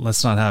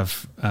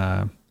have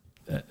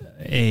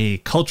a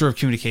culture of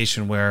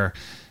communication where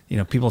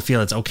people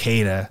feel it's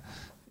okay to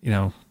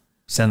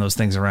send those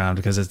things around,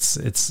 because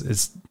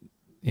it's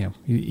you know,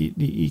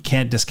 you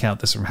can't discount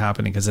this from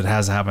happening, because it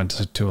has happened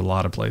to a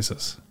lot of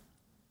places.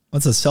 Well,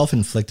 it's a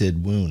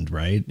self-inflicted wound,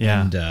 right?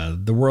 Yeah.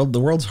 And the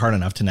world's hard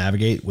enough to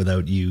navigate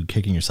without you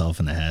kicking yourself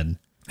in the head.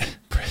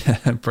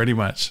 Pretty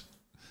much.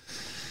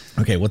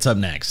 Okay, what's up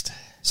next?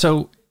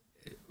 So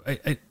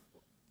it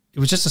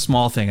was just a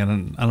small thing,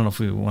 and I don't know if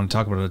we want to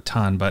talk about it a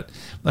ton, but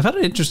I found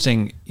it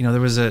interesting. You know,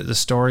 there was the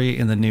story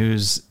in the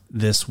news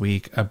this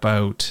week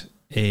about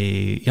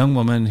a young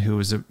woman who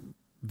was a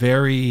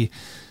very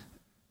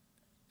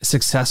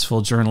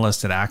successful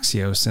journalist at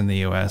Axios in the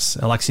US.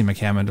 Alexi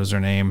McCammond was her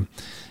name.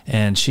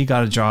 And she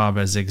got a job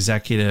as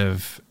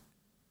executive,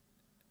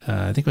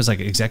 I think it was like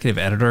executive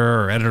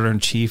editor or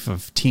editor-in-chief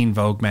of Teen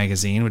Vogue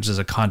magazine, which is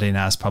a Condé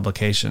Nast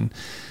publication.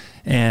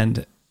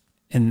 And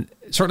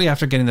shortly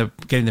after getting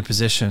the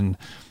position,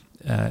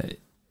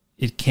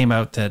 it came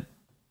out that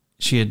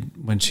she had,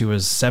 when she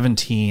was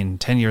 10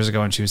 years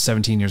ago, when she was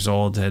 17 years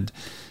old,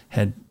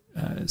 had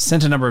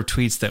sent a number of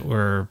tweets that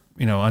were,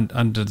 you know,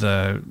 under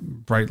the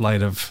bright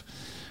light of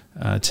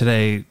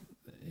today,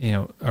 you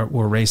know,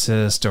 were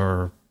racist,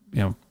 or, you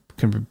know,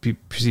 can be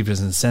perceived as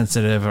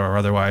insensitive or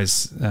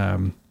otherwise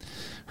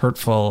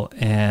hurtful.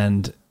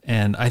 And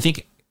I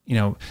think, you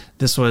know,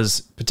 this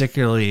was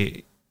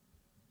particularly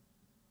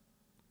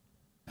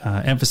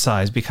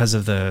emphasized because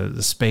of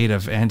the spate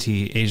of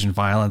anti-Asian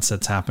violence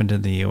that's happened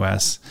in the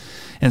U.S.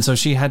 And so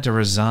she had to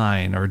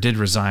resign, or did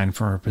resign,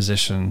 from her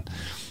position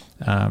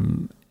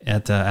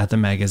at the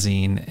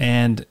magazine,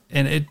 and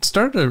it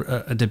started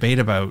a debate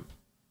about,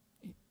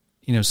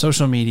 you know,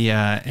 social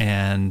media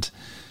and,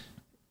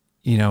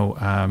 you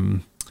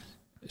know,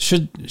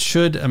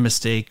 should a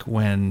mistake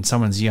when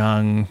someone's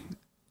young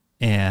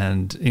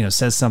and, you know,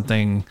 says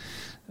something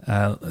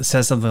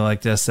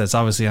like this that's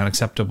obviously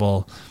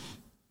unacceptable,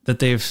 that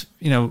they've,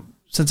 you know,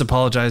 since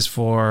apologized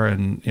for,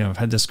 and, you know, have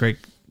had this great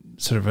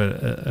sort of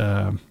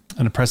an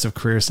impressive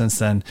career since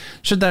then,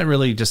 should that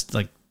really just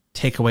like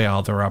take away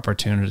all their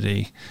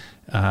opportunity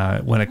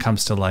when it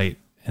comes to light?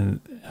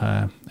 And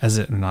as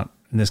it, not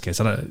in this case,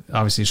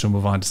 obviously she'll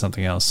move on to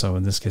something else. So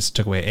in this case, it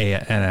took away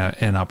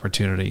an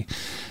opportunity.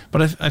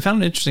 But I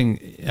found it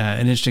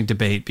an interesting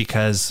debate,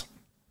 because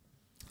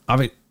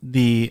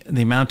the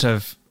amount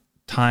of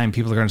time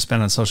people are going to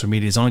spend on social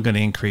media is only going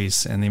to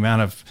increase, and the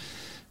amount of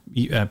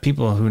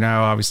people who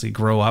now obviously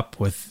grow up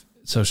with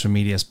social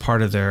media as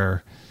part of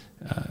their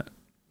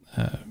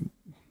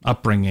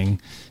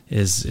upbringing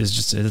is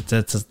just,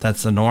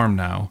 that's the norm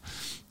now.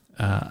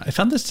 I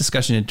found this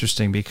discussion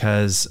interesting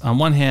because, on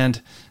one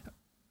hand,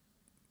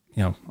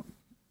 you know,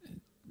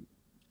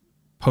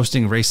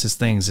 posting racist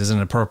things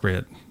isn't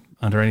appropriate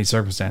under any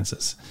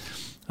circumstances.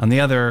 On the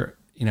other,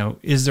 you know,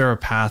 is there a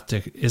path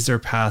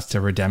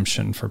to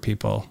redemption for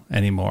people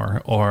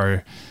anymore,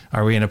 or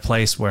are we in a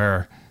place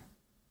where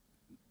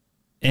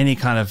any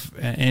kind of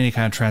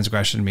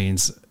transgression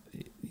means,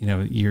 you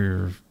know,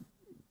 you're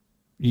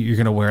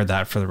going to wear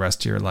that for the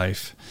rest of your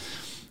life?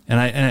 And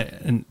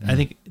I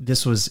think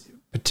this was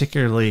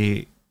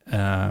particularly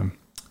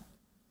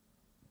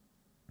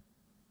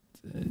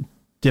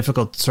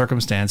difficult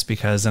circumstance,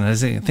 because, and I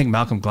think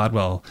Malcolm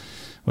Gladwell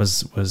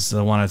was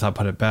the one I thought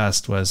put it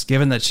best, was,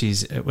 given that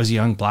it was a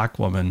young black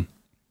woman,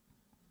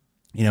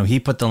 you know, he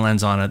put the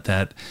lens on it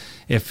that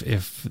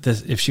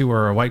if she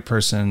were a white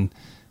person,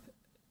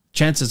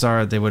 chances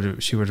are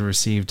she would have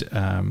received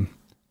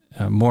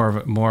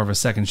more of a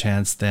second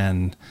chance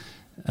than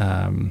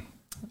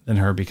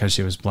her, because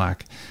she was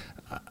black.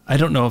 I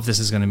don't know if this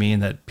is going to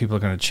mean that people are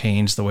going to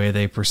change the way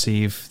they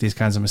perceive these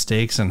kinds of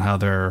mistakes and how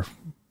they're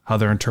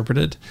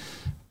interpreted,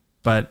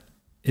 but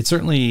it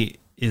certainly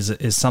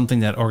is something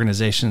that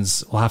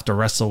organizations will have to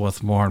wrestle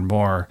with more and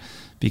more,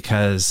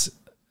 because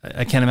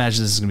I can't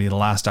imagine this is going to be the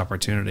last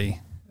opportunity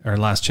or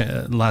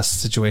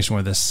last situation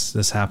where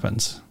this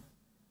happens.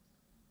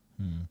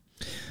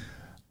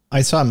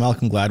 I saw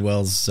Malcolm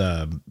Gladwell's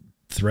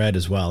thread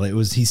as well.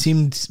 He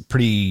seemed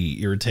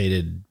pretty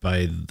irritated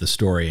by the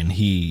story, and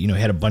he, you know,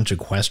 had a bunch of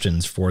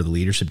questions for the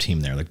leadership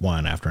team there, like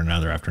one after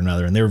another,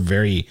 and they were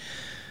very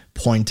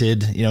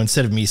pointed. You know,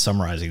 instead of me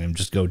summarizing them,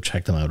 just go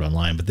check them out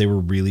online. But they were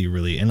really,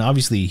 really, and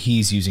obviously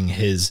he's using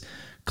his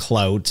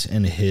clout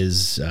and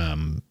his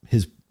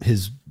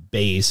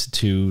base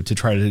to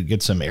try to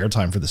get some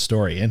airtime for the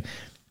story, and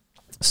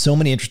so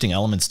many interesting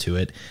elements to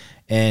it.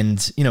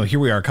 And, you know, here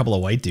we are, a couple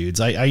of white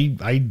dudes.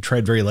 I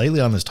tread very lightly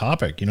on this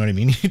topic. You know what I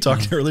mean? You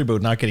talked earlier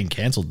about not getting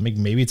canceled.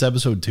 Maybe it's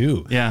episode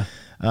 2. Yeah.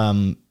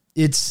 Are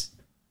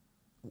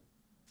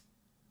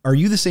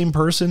you the same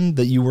person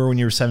that you were when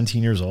you were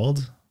 17 years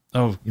old?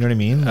 Oh, you know what I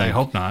mean? I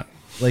hope not.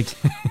 Like,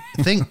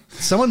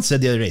 someone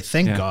said the other day,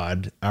 thank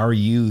God our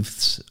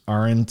youths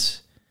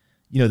aren't,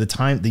 you know,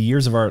 the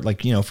years of our,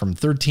 like, you know, from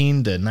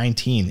 13 to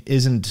 19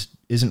 isn't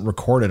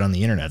recorded on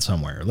the internet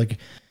somewhere. Like,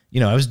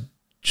 you know, I was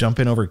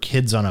jumping over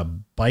kids on a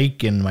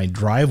bike in my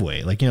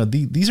driveway. Like, you know,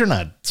 these are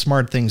not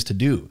smart things to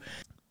do.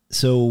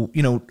 So,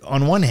 you know,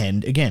 on one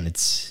hand, again,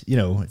 it's, you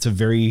know, it's a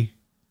very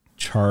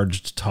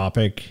charged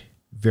topic,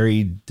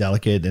 very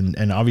delicate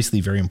and obviously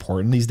very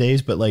important these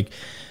days. But like,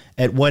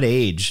 at what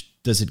age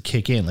does it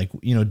kick in? Like,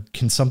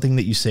 can something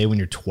that you say when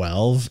you're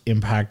 12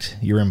 impact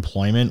your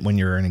employment when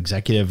you're an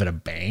executive at a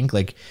bank?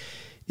 Like,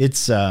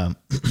 it's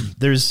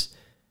there's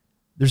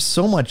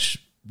so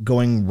much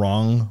going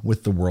wrong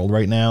with the world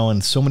right now,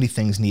 and so many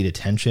things need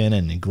attention,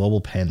 and a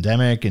global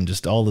pandemic, and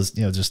just all this,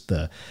 just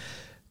the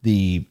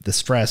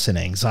stress and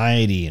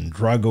anxiety and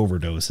drug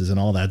overdoses and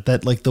all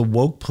that like the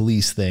woke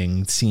police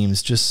thing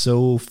seems just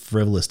so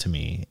frivolous to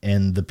me.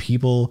 And the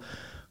people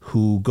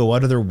who go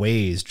out of their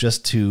ways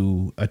just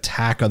to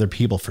attack other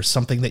people for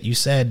something that you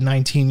said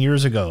 19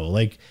 years ago.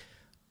 Like,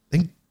 I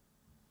think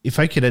if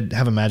I could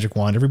have a magic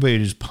wand, everybody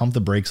would just pump the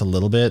brakes a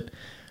little bit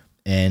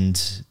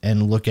and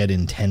look at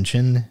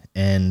intention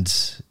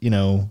and,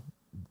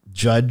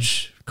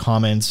 judge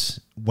comments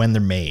when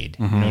they're made.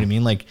 You know what I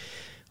mean? Like,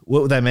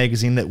 what that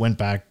magazine that went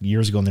back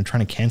years ago and they're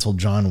trying to cancel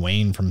John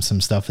Wayne from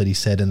some stuff that he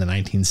said in the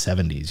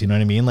 1970s. You know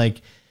what I mean?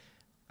 Like,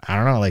 I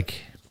don't know,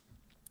 like,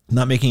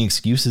 not making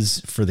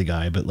excuses for the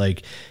guy, but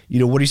like,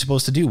 what are you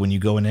supposed to do when you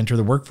go and enter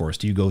the workforce?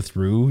 Do you go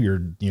through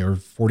your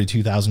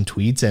 42,000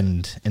 tweets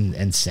and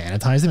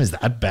sanitize them? Is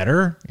that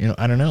better?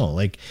 I don't know.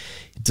 Like,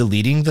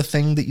 deleting the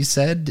thing that you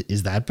said,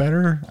 is that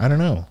better? I don't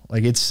know.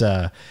 Like, it's,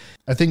 I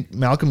think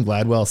Malcolm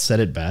Gladwell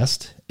said it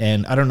best,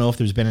 and I don't know if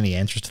there's been any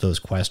answers to those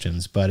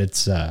questions, but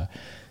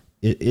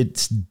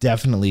it's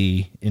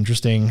definitely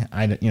interesting.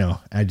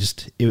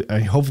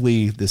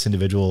 Hopefully this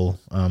individual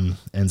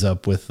ends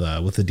up with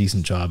a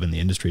decent job in the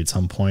industry at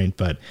some point,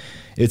 but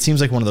it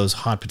seems like one of those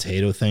hot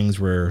potato things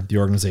where the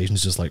organization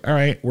is just like, all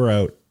right, we're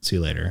out, see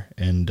you later,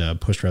 and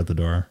pushed her out the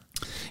door.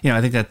 I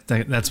think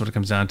that's what it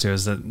comes down to,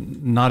 is that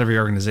not every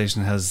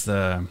organization has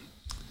the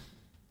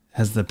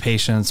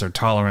patience or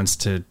tolerance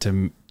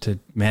to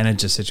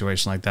manage a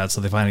situation like that.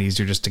 So they find it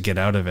easier just to get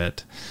out of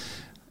it.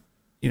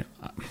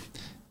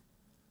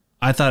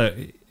 I thought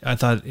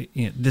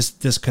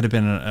this could have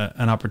been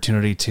an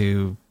opportunity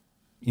to,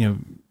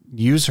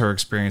 use her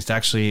experience to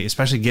actually,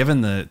 especially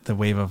given the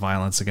wave of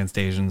violence against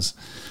Asians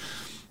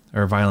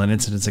or violent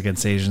incidents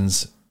against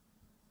Asians,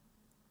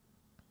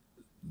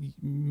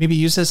 maybe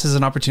use this as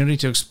an opportunity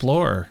to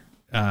explore,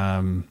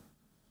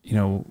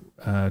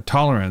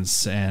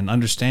 tolerance and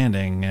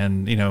understanding.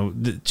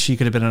 And, she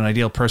could have been an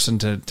ideal person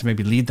to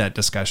maybe lead that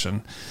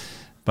discussion,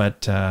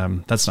 but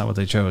that's not what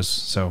they chose.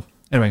 So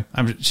anyway,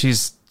 she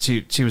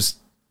was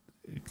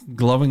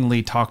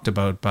glowingly talked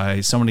about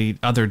by so many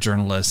other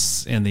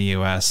journalists in the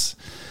U.S.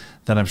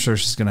 that I'm sure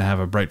she's going to have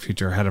a bright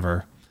future ahead of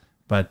her.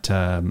 But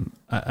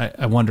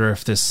I wonder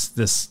if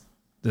this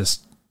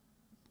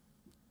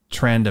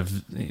trend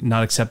of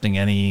not accepting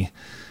any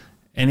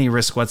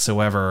risk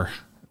whatsoever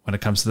when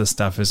it comes to this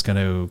stuff is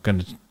going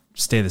to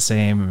stay the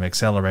same and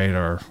accelerate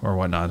or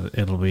whatnot.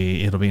 It'll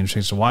be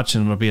interesting to watch,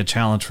 and it'll be a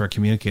challenge for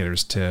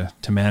communicators to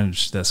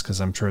manage this,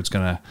 because I'm sure it's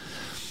going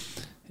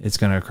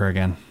to occur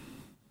again.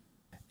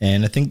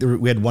 And I think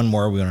we had one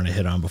more we wanted to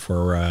hit on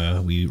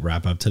before we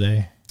wrap up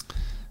today.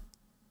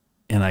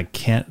 And I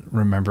can't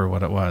remember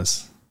what it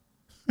was.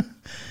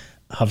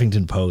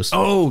 Huffington Post.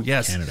 Oh,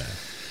 yes. Canada.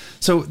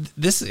 So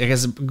this, I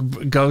guess,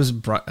 goes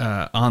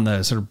on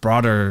the sort of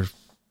broader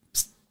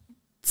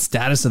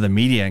status of the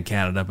media in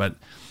Canada. But,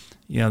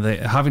 the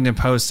Huffington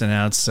Post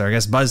announced, or I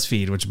guess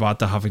BuzzFeed, which bought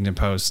the Huffington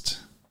Post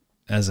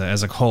as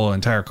a whole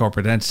entire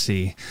corporate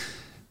entity,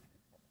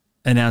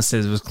 announced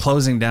that it was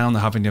closing down the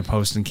Huffington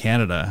Post in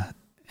Canada.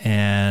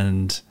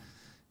 And,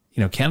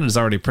 Canada's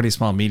already a pretty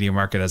small media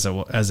market as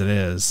it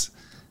is.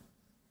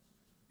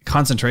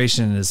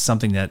 Concentration is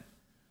something that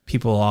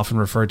people often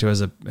refer to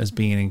as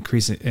being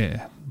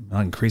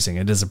not increasing.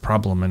 It is a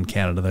problem in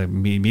Canada. The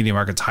media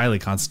market's highly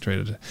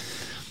concentrated.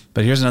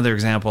 But here's another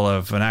example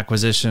of an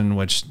acquisition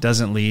which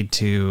doesn't lead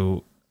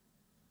to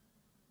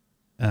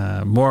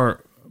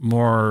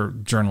more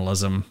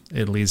journalism.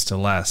 It leads to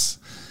less.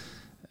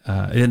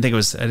 It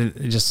was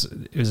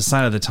a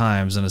sign of the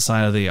times and a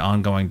sign of the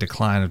ongoing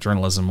decline of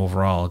journalism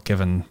overall,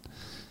 given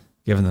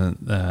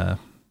the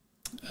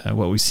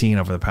what we've seen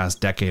over the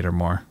past decade or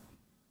more.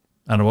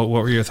 I don't know,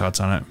 what were your thoughts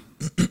on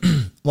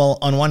it? Well,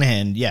 on one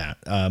hand, yeah,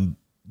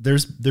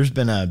 there's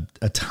been a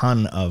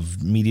ton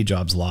of media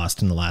jobs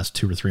lost in the last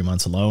 2 or 3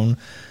 months alone.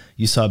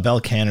 You saw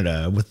Bell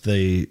Canada with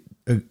the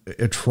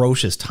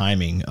atrocious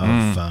timing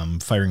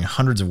of firing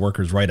hundreds of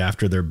workers right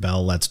after their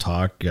Bell Let's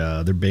Talk,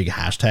 their big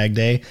hashtag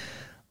day.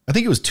 I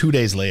think it was 2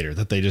 days later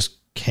that they just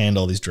canned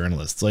all these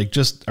journalists. Like,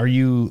 just, are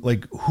you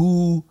like,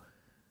 who,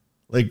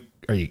 like,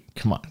 are you,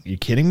 come on, are you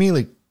kidding me?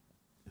 Like,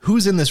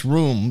 who's in this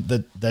room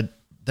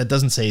that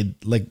doesn't say,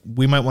 like,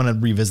 we might want to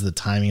revisit the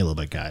timing a little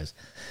bit, guys.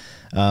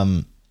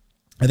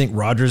 I think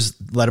Rogers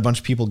let a bunch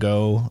of people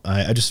go.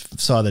 I just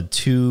saw that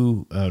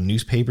 2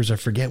 newspapers, I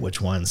forget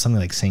which one,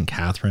 something like St.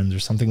 Catharines or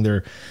something.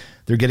 They're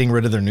getting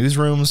rid of their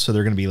newsrooms. So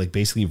they're going to be like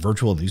basically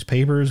virtual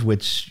newspapers,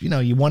 which,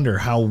 you wonder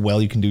how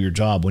well you can do your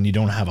job when you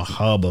don't have a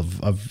hub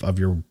of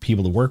your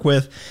people to work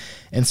with.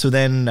 And so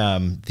then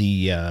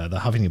the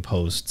Huffington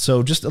Post.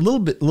 So just a little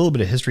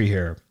bit of history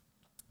here.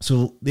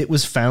 So it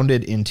was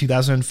founded in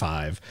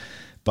 2005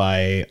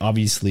 by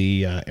obviously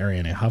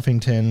Arianna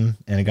Huffington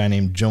and a guy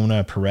named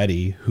Jonah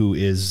Peretti, who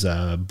is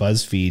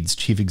BuzzFeed's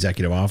chief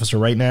executive officer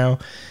right now,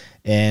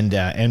 and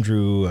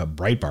Andrew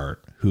Breitbart,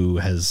 who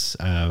has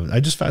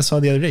I saw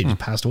the other day, just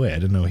passed away. I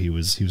didn't know he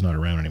was not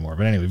around anymore.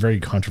 But anyway, very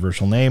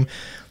controversial name.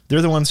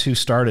 They're the ones who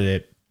started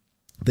it.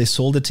 They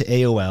sold it to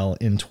AOL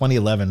in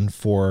 2011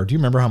 for, do you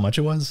remember how much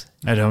it was?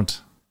 I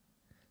don't.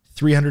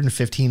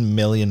 $315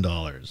 million.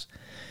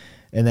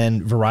 And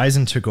then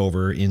Verizon took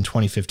over in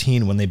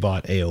 2015 when they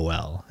bought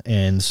AOL.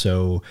 And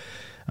so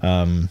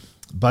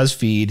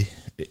BuzzFeed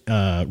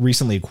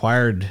recently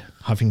acquired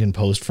Huffington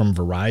Post from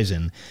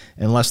Verizon,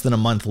 and less than a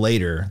month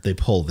later, they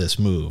pull this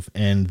move.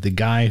 And the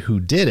guy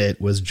who did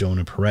it was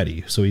Jonah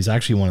Peretti. So he's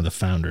actually one of the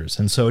founders.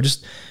 And so it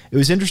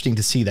was interesting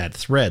to see that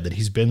thread that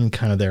he's been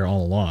kind of there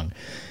all along.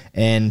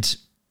 And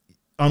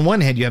on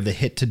one hand, you have the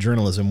hit to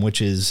journalism,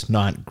 which is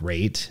not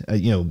great.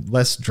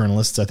 Less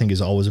journalists, I think,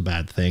 is always a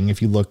bad thing.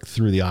 If you look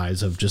through the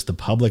eyes of just the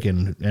public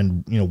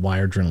and why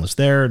are journalists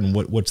there and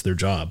what's their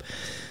job?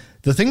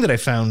 The thing that I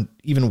found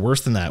even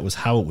worse than that was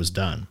how it was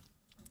done.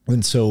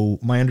 And so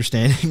my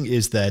understanding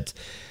is that,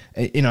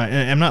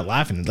 I'm not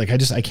laughing. Like,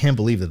 I can't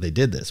believe that they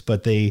did this,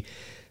 but they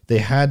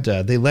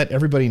let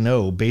everybody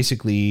know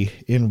basically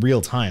in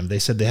real time. They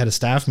said they had a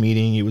staff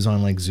meeting. It was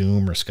on like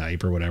Zoom or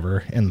Skype or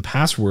whatever. And the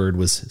password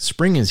was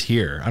 "spring is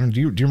here."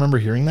 Do you remember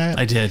hearing that?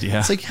 I did. Yeah.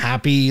 It's like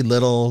happy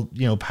little,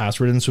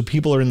 password. And so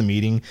people are in the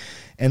meeting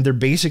and they're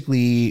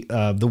basically,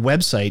 the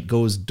website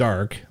goes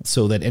dark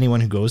so that anyone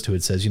who goes to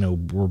it says,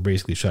 we're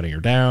basically shutting her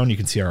down. You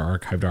can see our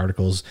archived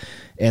articles,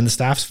 and the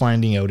staff's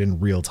finding out in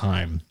real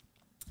time.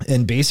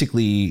 And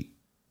basically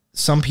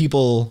some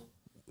people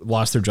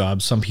lost their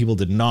jobs. Some people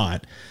did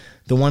not.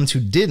 The ones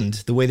who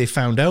didn't, the way they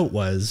found out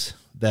was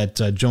that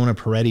Jonah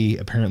Peretti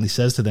apparently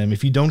says to them,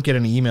 if you don't get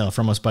an email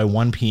from us by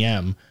 1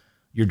 p.m.,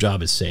 your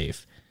job is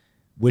safe.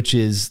 Which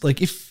is like,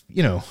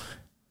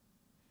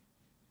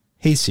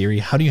 hey Siri,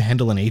 how do you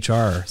handle an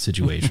HR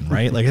situation,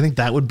 right? Like, I think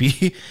that would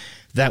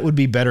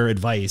be better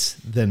advice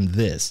than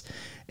this.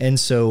 And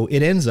so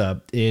it ends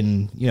up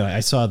in,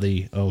 I saw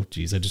I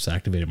just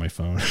activated my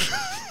phone.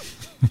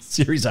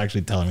 Siri's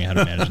actually telling me how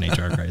to manage an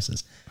HR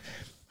crisis.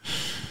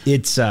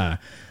 It's,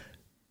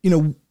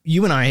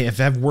 you and I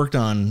have worked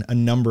on a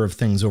number of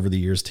things over the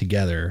years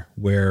together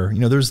where,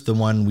 there's the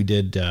one we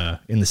did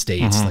in the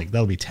States, like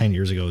that'll be 10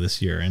 years ago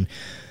this year. And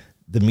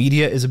the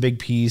media is a big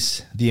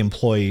piece. The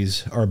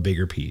employees are a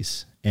bigger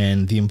piece,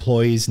 and the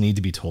employees need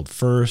to be told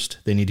first.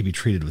 They need to be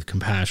treated with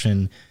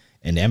compassion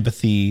and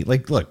empathy.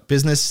 Like, look,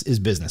 business is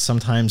business.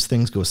 Sometimes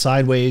things go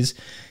sideways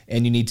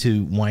and you need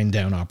to wind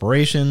down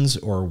operations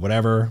or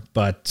whatever,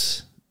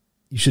 but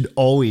you should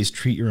always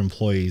treat your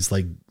employees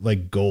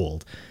like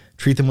gold.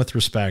 Treat them with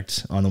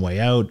respect on the way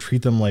out.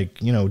 Treat them like,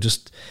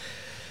 just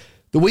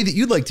the way that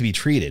you'd like to be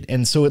treated.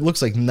 And so it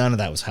looks like none of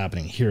that was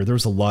happening here. There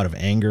was a lot of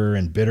anger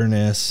and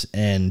bitterness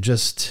and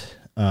just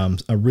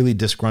a really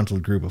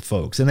disgruntled group of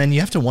folks. And then you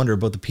have to wonder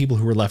about the people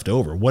who were left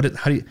over. How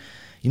do you,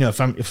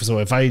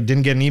 if I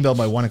didn't get an email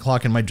by 1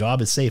 o'clock and my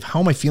job is safe, how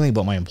am I feeling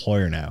about my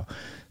employer now?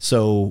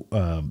 So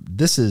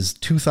this is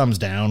 2 thumbs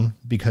down,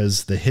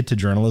 because the hit to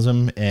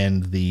journalism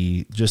and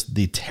the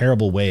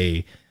terrible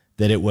way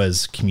that it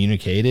was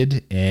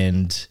communicated,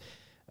 and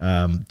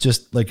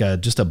just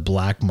a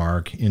black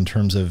mark in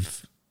terms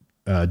of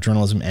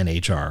journalism and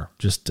HR.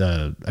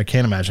 I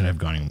can't imagine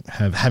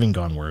having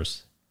gone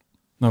worse.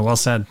 No, well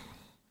said.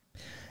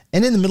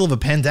 And in the middle of a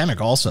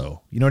pandemic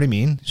also, you know what I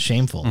mean?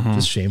 Shameful,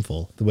 just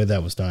shameful the way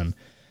that was done.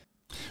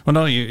 Well,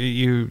 no,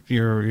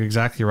 you're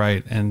exactly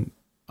right. And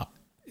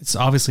it's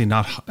obviously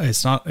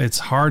it's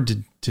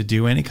hard to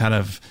do any kind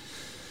of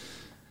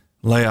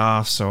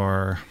layoffs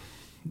or,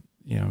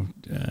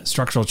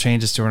 structural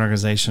changes to an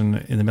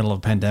organization in the middle of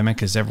a pandemic,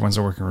 because everyone's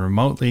working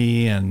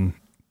remotely and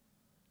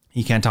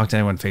you can't talk to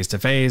anyone face to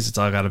face. It's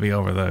all got to be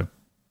over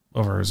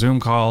a Zoom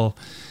call.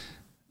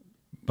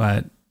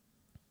 But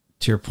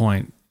to your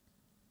point,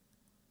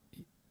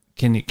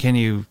 can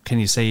you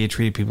say you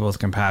treat people with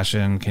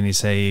compassion? Can you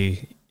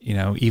say,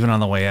 even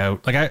on the way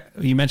out, like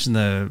you mentioned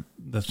the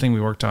thing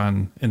we worked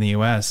on in the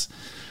US.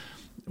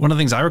 One of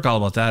the things I recall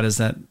about that is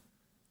that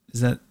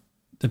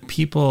the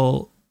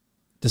people,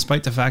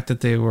 despite the fact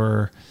that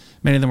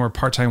many of them were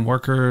part-time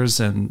workers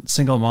and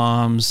single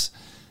moms,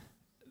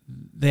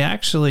 they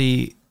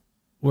actually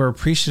were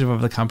appreciative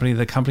of the company.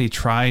 The company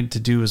tried to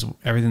do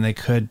everything they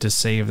could to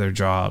save their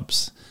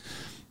jobs.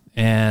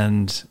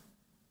 And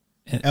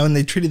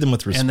they treated them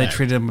with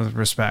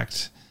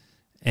respect.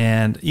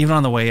 And even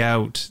on the way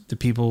out, the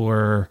people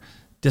were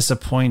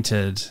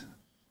disappointed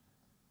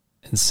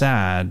and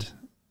sad,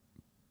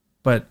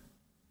 but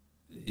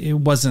it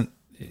wasn't,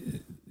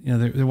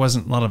 there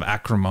wasn't a lot of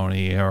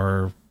acrimony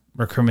or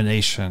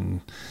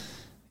recrimination.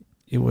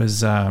 It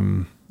was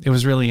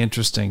really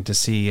interesting to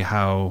see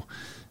how,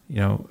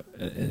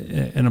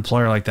 an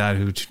employer like that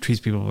who treats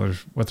people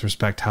with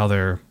respect, how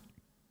they're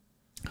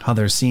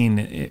seen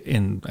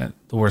in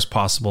the worst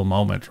possible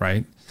moment,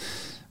 right?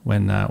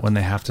 When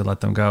they have to let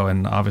them go.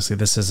 And obviously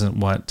this isn't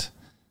what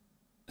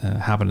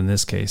happened in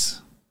this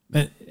case.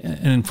 And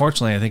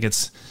unfortunately, I think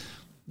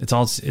it's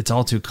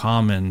all too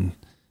common,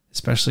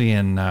 especially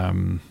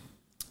in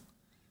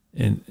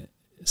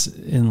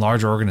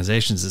larger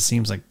organizations. It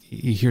seems like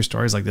you hear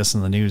stories like this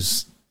in the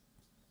news,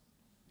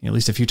 at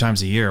least a few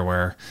times a year,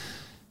 where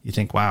you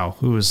think, wow,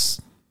 who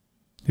was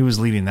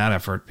leading that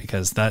effort?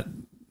 Because that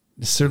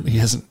certainly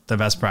isn't the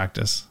best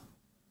practice.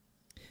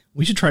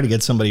 We should try to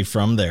get somebody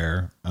from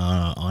there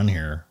on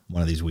here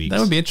one of these weeks. That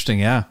would be interesting.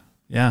 Yeah.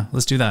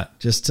 Let's do that.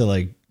 Just to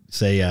like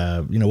say,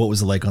 what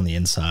was it like on the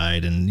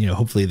inside, and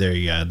hopefully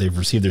they've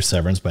received their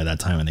severance by that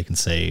time, and they can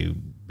say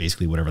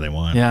basically whatever they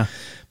want. Yeah.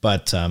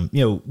 But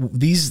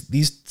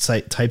these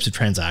types of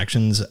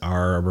transactions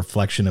are a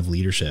reflection of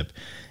leadership,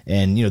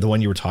 and the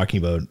one you were talking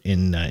about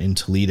in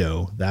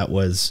Toledo, that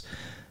was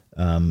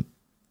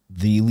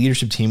the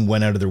leadership team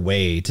went out of their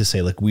way to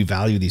say, like, we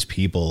value these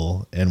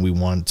people and we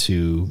want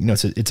to,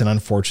 it's an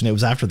unfortunate, it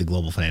was after the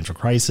global financial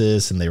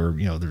crisis, and they were,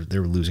 they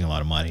were losing a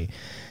lot of money,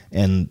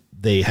 and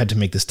they had to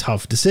make this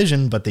tough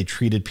decision, but they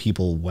treated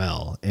people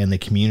well and they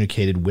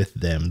communicated with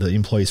them. The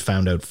employees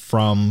found out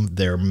from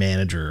their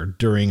manager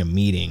during a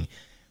meeting,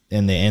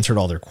 and they answered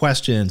all their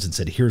questions and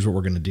said, here's what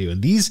we're going to do.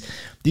 And these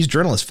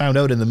journalists found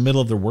out in the middle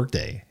of their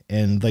workday,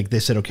 and like they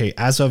said, okay,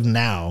 as of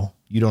now,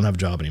 you don't have a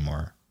job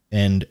anymore.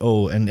 And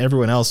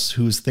everyone else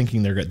who's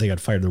thinking they got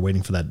fired, they're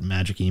waiting for that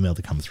magic email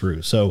to come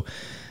through. So,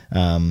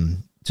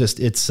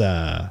 it's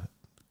not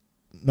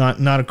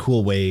a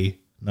cool way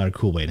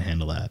to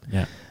handle that.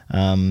 Yeah.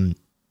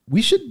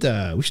 We should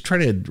try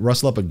to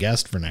rustle up a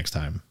guest for next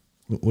time.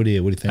 What do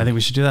you think? I think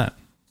we should do that.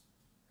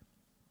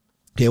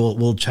 Okay,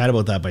 we'll chat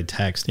about that by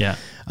text. Yeah.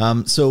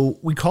 So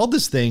we called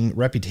this thing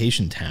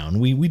Reputation Town.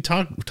 We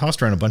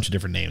tossed around a bunch of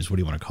different names. What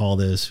do you want to call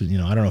this? I don't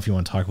know if you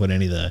want to talk about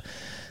any of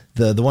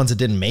the ones that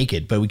didn't make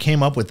it, but we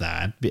came up with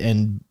that,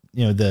 and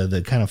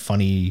the kind of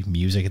funny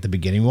music at the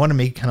beginning. We want to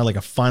make kind of like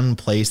a fun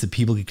place that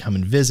people could come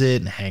and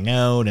visit and hang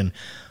out, and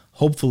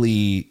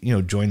hopefully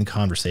join the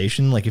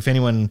conversation. Like, if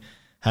anyone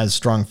has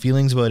strong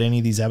feelings about any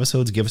of these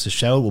episodes, give us a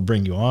shout. We'll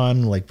bring you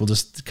on. Like, we'll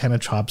just kind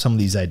of chop some of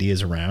these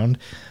ideas around.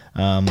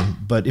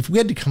 But if we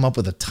had to come up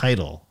with a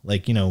title,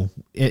 like,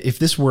 if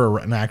this were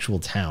an actual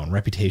town,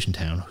 Reputation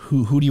Town,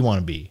 who do you want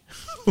to be?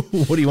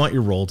 What do you want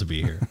your role to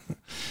be here?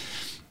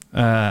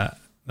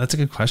 That's a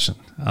good question.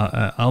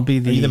 I'll be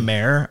the... Are you the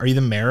mayor? Are you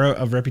the mayor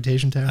of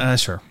Reputation Town?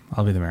 Sure.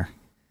 I'll be the mayor.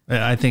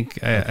 I think,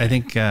 as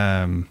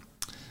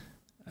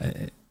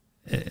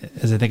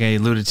I think I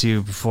alluded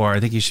to before, I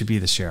think you should be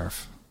the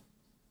sheriff.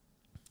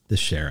 The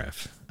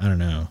sheriff. I don't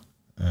know.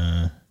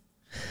 I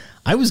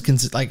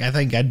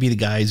think I'd be the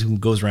guys who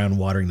goes around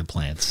watering the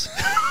plants.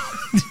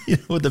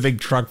 With the big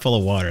truck full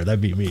of water.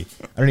 That'd be me.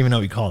 I don't even know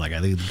what you call that guy.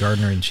 The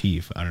gardener in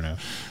chief. I don't know.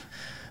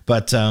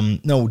 But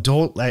no,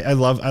 I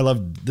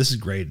love, this is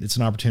great. It's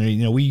an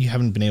opportunity. We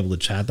haven't been able to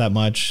chat that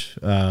much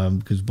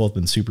because we've both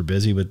been super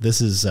busy, but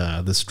this is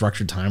the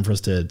structured time for us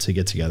to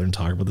get together and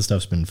talk about this stuff.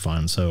 It's been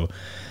fun. So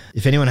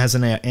if anyone has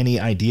any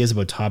ideas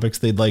about topics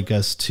they'd like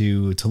us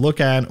to look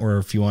at, or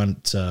if you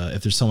want,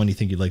 if there's someone you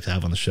think you'd like to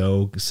have on the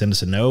show, send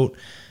us a note.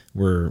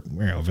 We're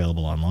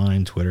available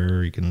online,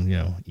 Twitter. You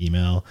can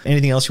email.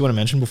 Anything else you want to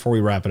mention before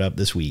we wrap it up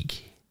this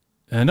week?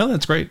 No,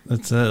 that's great.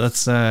 Let's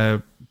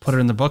put it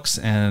in the books,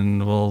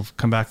 and we'll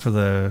come back for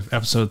the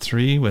episode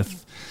 3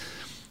 with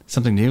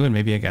something new and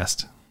maybe a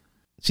guest.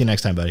 See you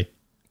next time, buddy.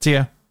 See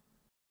ya.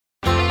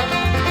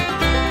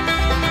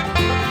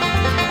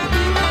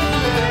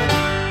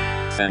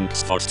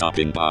 Thanks for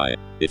stopping by.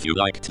 If you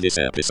liked this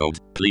episode,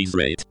 please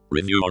rate,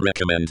 review, or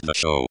recommend the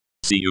show.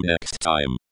 See you next time.